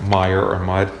 Yeah, mire or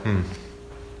mud.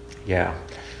 Yeah.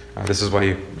 This is why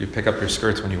you pick up your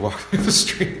skirts when you walk through the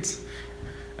streets.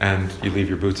 And you leave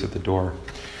your boots at the door.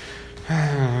 You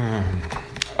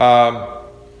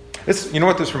know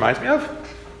what this reminds me of?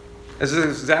 This is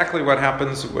exactly what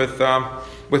happens with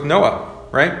Noah,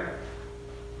 right?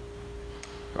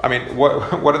 I mean,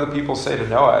 what do the people say to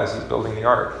Noah as he's building the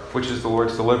ark? Which is the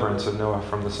Lord's deliverance of Noah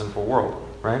from the sinful world,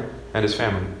 right? And his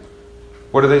family.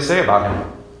 What do they say about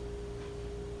him?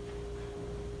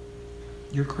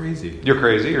 You're crazy. You're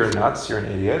crazy, you're nuts, you're an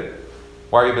idiot.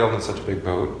 Why are you building such a big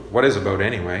boat? What is a boat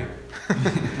anyway?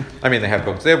 I mean, they have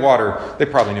boats. They have water. They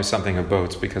probably knew something of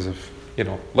boats because of,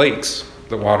 lakes,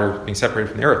 the water being separated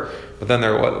from the earth. But then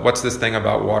what's this thing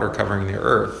about water covering the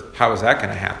earth? How is that going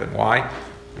to happen? Why?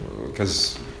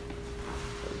 Because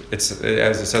it's,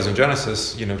 as it says in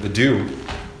Genesis, the dew,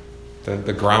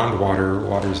 the groundwater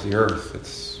waters the earth.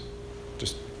 It's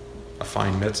just a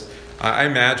fine mist. I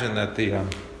imagine that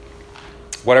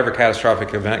whatever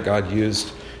catastrophic event God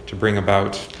used to bring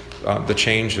about the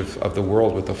change of the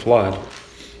world with the flood,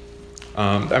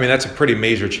 that's a pretty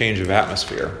major change of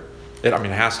atmosphere. It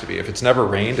has to be. If it's never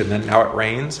rained and then now it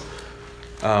rains,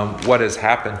 what has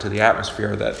happened to the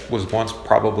atmosphere that was once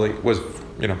probably was,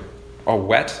 a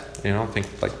wet,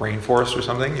 think like rainforest or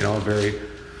something, a very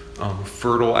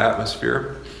fertile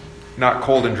atmosphere. Not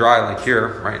cold and dry like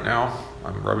here right now.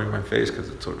 I'm rubbing my face because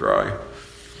it's so dry.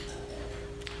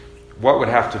 What would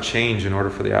have to change in order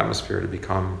for the atmosphere to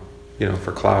become,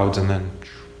 for clouds and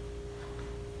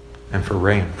for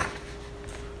rain?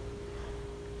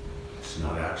 It's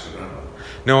not accidental.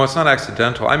 No, it's not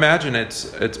accidental. I imagine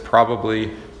it's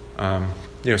probably,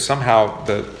 somehow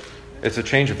it's a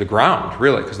change of the ground,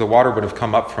 really, because the water would have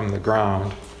come up from the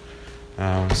ground.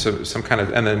 So some kind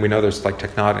of, and then we know there's like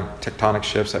tectonic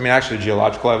shifts. Actually,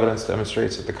 geological evidence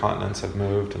demonstrates that the continents have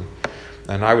moved,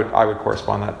 and I would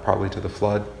correspond that probably to the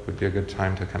flood. Would be a good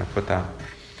time to kind of put that.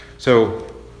 So,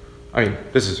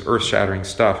 this is earth-shattering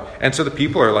stuff. And so the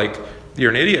people are like,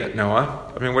 "You're an idiot, Noah.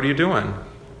 What are you doing?"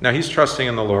 Now he's trusting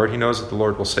in the Lord. He knows that the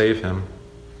Lord will save him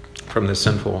from this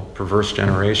sinful, perverse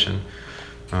generation.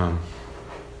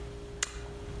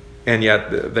 And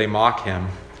yet they mock him.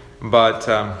 But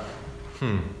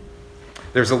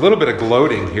there's a little bit of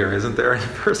gloating here, isn't there, in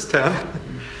verse 10?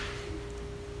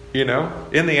 In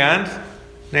the end,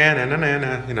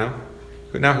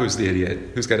 Now who's the idiot?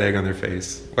 Who's got egg on their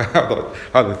face? How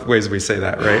the ways we say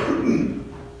that, right?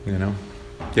 You know?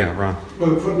 Yeah, Ron.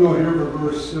 Well, the footnote here for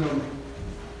verse,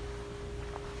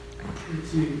 let's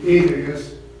see, 8, I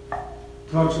guess,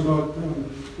 talks about,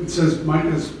 it says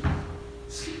Micah's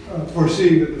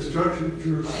foreseeing the destruction of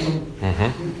Jerusalem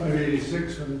in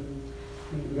 586 when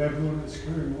the Babylonians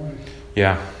carried away.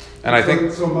 Yeah. And I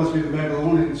think... So it must be the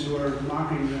Babylonians who are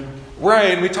mocking them.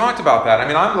 Right, and we talked about that. I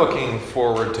mean, I'm looking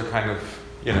forward to kind of,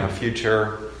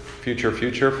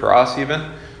 future for us even.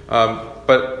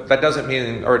 But that doesn't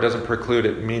mean, or it doesn't preclude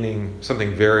it meaning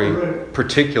something very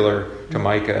particular to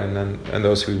Micah and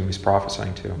those who he's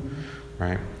prophesying to,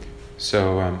 right?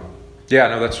 So,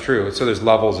 that's true. So there's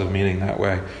levels of meaning that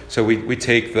way. So we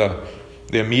take the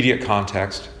immediate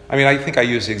context. I mean, I think I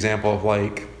used the example of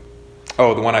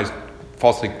the one I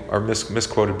falsely or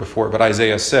misquoted before, but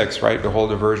Isaiah 6, right?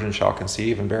 Behold, a virgin shall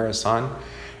conceive and bear a son.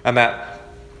 And that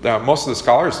most of the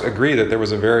scholars agree that there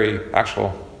was a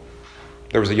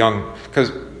young,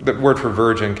 because the word for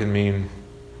virgin can mean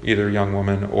either young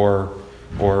woman or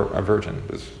a virgin.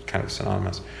 It's kind of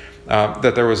synonymous.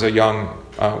 That there was a young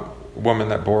woman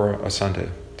that bore a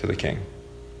son to the king.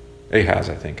 Ahaz,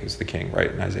 I think, is the king,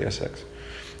 right, in Isaiah 6.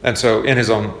 And so in his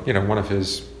own, one of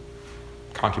his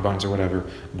concubines or whatever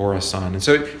bore a son. And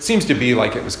so it seems to be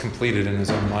like it was completed in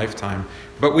his own lifetime.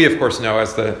 But we, of course, know,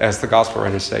 as the gospel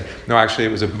writers say, no, actually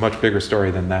it was a much bigger story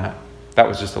than that. That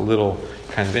was just a little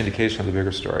kind of indication of the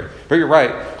bigger story. But you're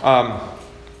right.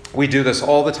 We do this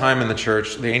all the time in the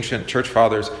church. The ancient church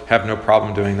fathers have no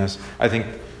problem doing this. I think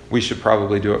we should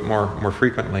probably do it more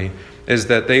frequently, is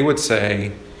that they would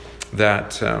say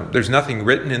that there's nothing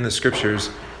written in the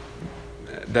scriptures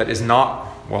that is not,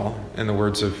 in the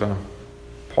words of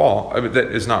Paul,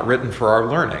 that is not written for our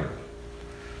learning.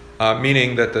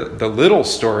 Meaning that the little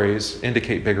stories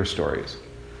indicate bigger stories.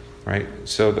 Right?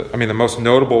 So, the most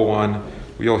notable one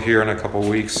you'll hear in a couple of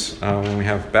weeks when we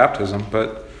have baptism,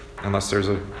 but unless there's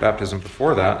a baptism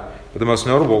before that. But the most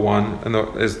notable one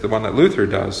is the one that Luther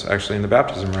does, actually, in the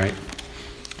baptism rite,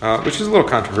 which is a little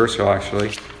controversial,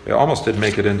 actually. It almost did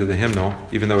make it into the hymnal,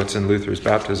 even though it's in Luther's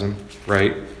baptism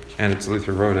rite, and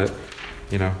Luther wrote it.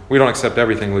 We don't accept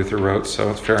everything Luther wrote, so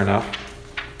it's fair enough.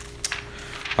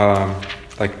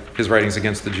 Like his writings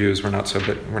against the Jews, we're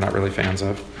not really fans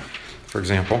of. For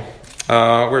example,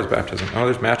 where's baptism? Oh,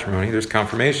 there's matrimony. There's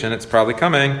confirmation. It's probably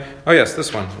coming. Oh, yes,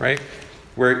 this one, right?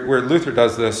 Where Luther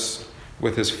does this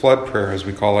with his flood prayer, as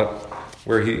we call it,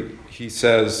 where he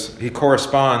says, he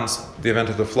corresponds the event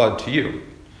of the flood to you.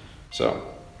 So,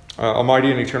 Almighty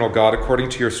and eternal God, according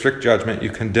to your strict judgment, you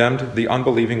condemned the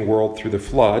unbelieving world through the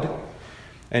flood,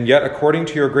 and yet according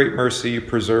to your great mercy, you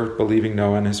preserved believing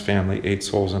Noah and his family, 8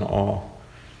 souls in all.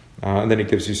 And then he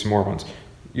gives you some more ones.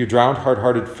 You drowned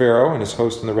hard-hearted Pharaoh and his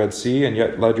host in the Red Sea, and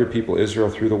yet led your people Israel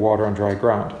through the water on dry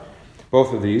ground.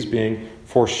 Both of these being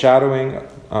foreshadowing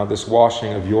this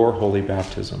washing of your holy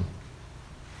baptism.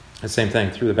 The same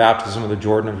thing, through the baptism of the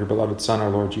Jordan of your beloved Son, our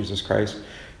Lord Jesus Christ,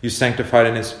 you sanctified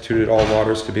and instituted all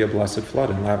waters to be a blessed flood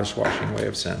and lavish washing away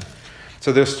of sin.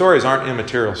 So those stories aren't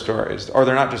immaterial stories, or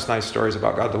they're not just nice stories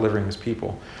about God delivering his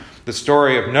people. The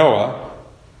story of Noah,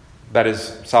 that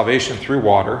is salvation through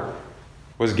water,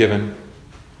 was given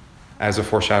as a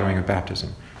foreshadowing of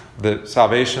baptism. The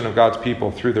salvation of God's people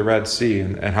through the Red Sea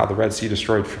and how the Red Sea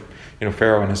destroyed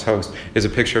Pharaoh and his host is a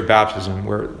picture of baptism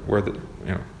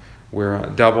where a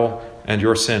devil and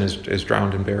your sin is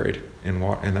drowned and buried in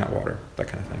that water, that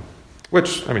kind of thing.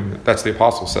 Which, that's the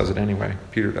apostle says it anyway.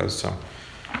 Peter does, so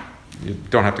you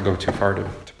don't have to go too far to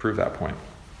prove that point.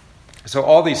 So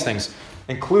all these things,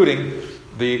 including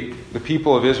the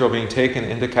people of Israel being taken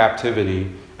into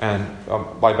captivity and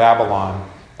by Babylon,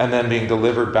 and then being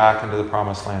delivered back into the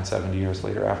promised land 70 years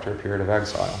later after a period of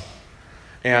exile.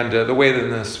 And the way that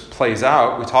this plays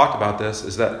out, we talked about this,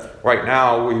 is that right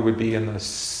now we would be in the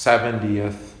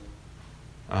 70th,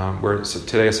 where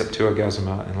today is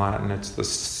Septuagesima in Latin.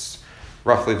 It's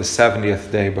roughly the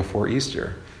 70th day before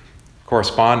Easter,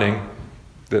 corresponding,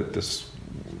 this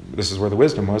is where the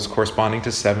wisdom was, corresponding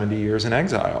to 70 years in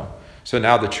exile. So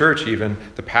now the church, even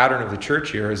the pattern of the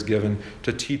church year, is given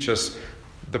to teach us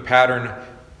the pattern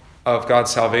of God's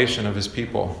salvation of his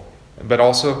people. But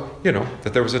also,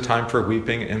 that there was a time for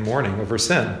weeping and mourning over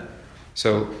sin.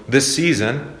 So this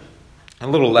season, a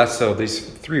little less so these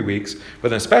 3 weeks, but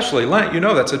then especially Lent,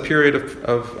 that's a period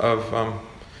of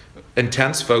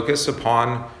intense focus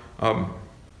upon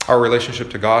our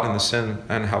relationship to God and the sin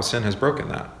and how sin has broken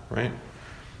that, right?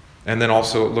 And then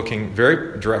also looking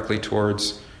very directly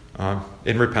towards,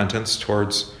 in repentance,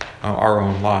 towards our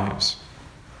own lives.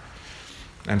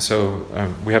 And so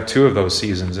we have 2 of those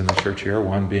seasons in the church year,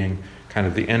 one being kind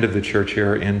of the end of the church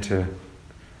era into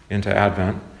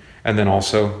Advent, and then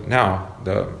also now,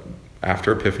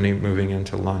 after Epiphany, moving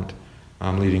into Lent,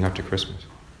 leading up to Christmas.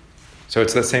 So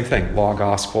it's that same thing, law,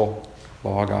 gospel.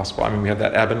 I mean, we have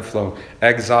that ebb and flow.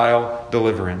 Exile,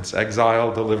 deliverance.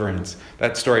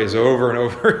 That story is over and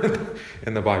over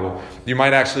in the Bible. You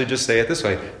might actually just say it this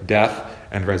way, death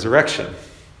and resurrection,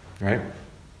 right?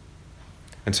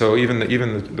 And so even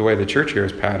the way the church here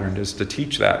is patterned is to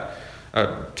teach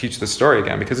the story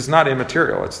again, because it's not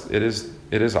immaterial. It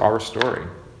is our story.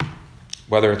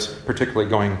 Whether it's particularly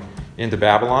going into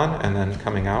Babylon and then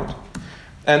coming out.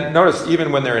 And notice,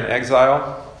 even when they're in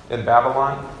exile in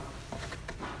Babylon,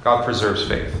 God preserves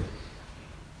faith.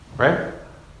 Right?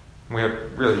 We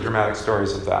have really dramatic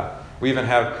stories of that. We even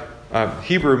have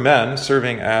Hebrew men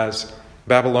serving as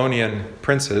Babylonian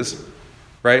princes,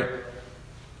 right?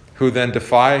 Who then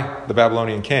defy the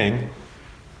Babylonian king,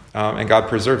 and God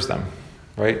preserves them,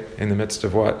 right? In the midst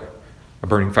of what? A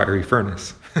burning fiery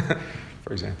furnace,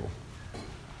 for example.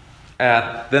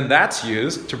 And then that's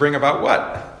used to bring about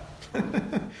what?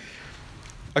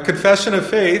 A confession of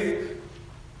faith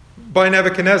by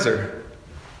Nebuchadnezzar.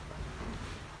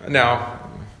 Now,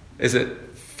 is it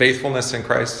faithfulness in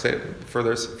Christ for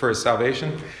his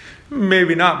salvation?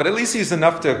 Maybe not, but at least he's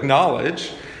enough to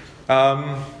acknowledge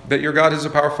that your God is a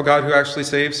powerful God who actually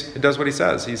saves. It does what he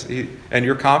says. And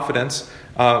your confidence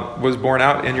was borne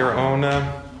out in your own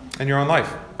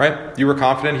life, right? You were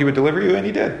confident he would deliver you, and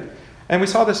he did. And we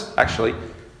saw this, actually.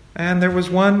 And there was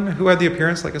one who had the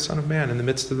appearance like a son of man in the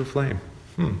midst of the flame.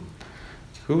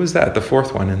 Who was that? The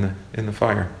fourth one in the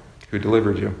fire who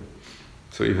delivered you.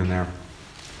 So even there.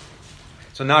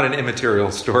 So not an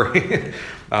immaterial story,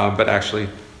 but actually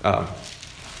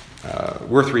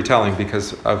worth retelling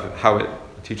because of how it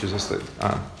teaches us that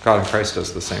God in Christ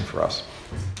does the same for us.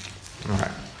 All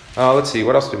right. Let's see.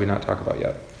 What else did we not talk about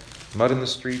yet? Mud in the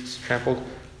streets, trampled.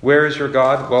 Where is your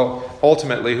God? Well,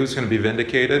 ultimately, who's going to be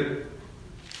vindicated?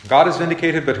 God is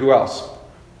vindicated, but who else?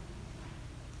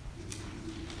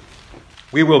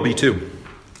 We will be too.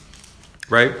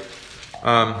 Right?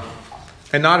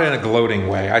 And not in a gloating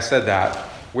way. I said that.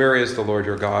 Where is the Lord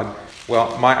your God?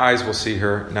 Well, my eyes will see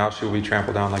her. Now she will be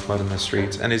trampled down like mud in the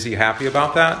streets. And is he happy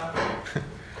about that?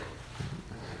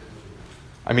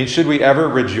 I mean, should we ever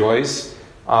rejoice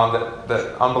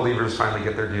that unbelievers finally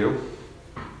get their due?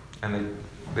 And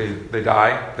they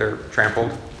die, they're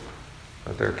trampled,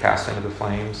 that they're cast into the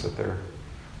flames, that they're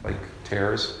like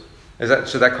tares.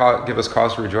 Should that give us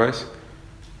cause to rejoice?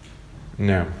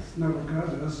 No. It's not what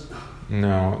God does.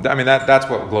 No. I mean, that's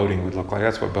what gloating would look like.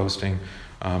 That's what boasting.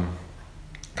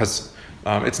 Because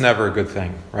it's never a good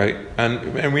thing, right?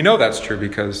 And we know that's true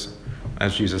because,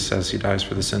 as Jesus says, he dies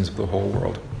for the sins of the whole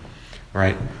world,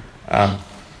 right?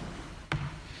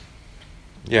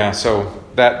 So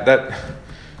that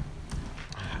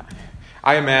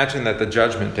I imagine that the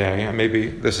judgment day, and maybe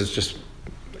this is just,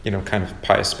 kind of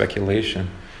pious speculation,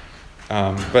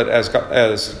 but as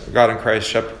God in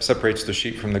Christ separates the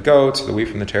sheep from the goats, the wheat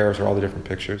from the tares, or all the different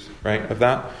pictures, right, of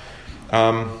that,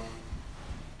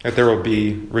 that there will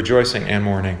be rejoicing and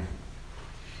mourning,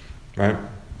 right?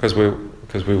 Because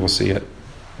we will see it,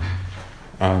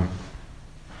 and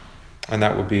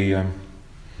that will be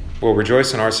we'll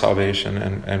rejoice in our salvation,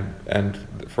 and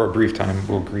for a brief time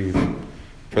we'll grieve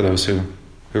for those who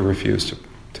refuse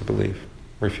to believe,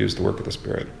 refuse the work of the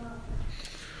Spirit.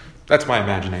 That's my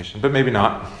imagination, but maybe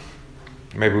not.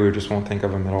 Maybe we just won't think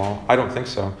of him at all. I don't think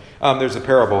so. There's a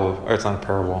parable, or it's not a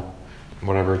parable,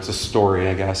 whatever, it's a story,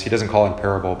 I guess. He doesn't call it a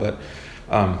parable, but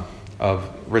of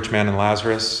rich man and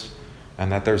Lazarus,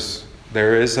 and that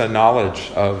there is a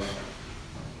knowledge of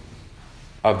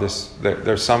this.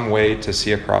 There's some way to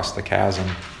see across the chasm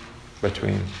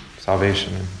between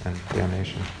salvation and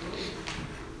damnation.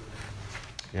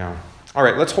 Yeah. All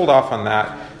right, let's hold off on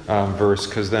that verse,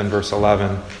 because then verse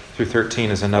 11 through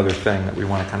 13 is another thing that we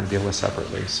want to kind of deal with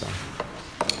separately. So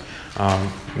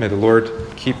may the Lord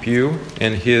keep you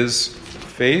in his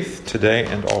faith today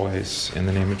and always, in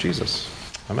the name of Jesus.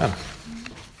 Amen.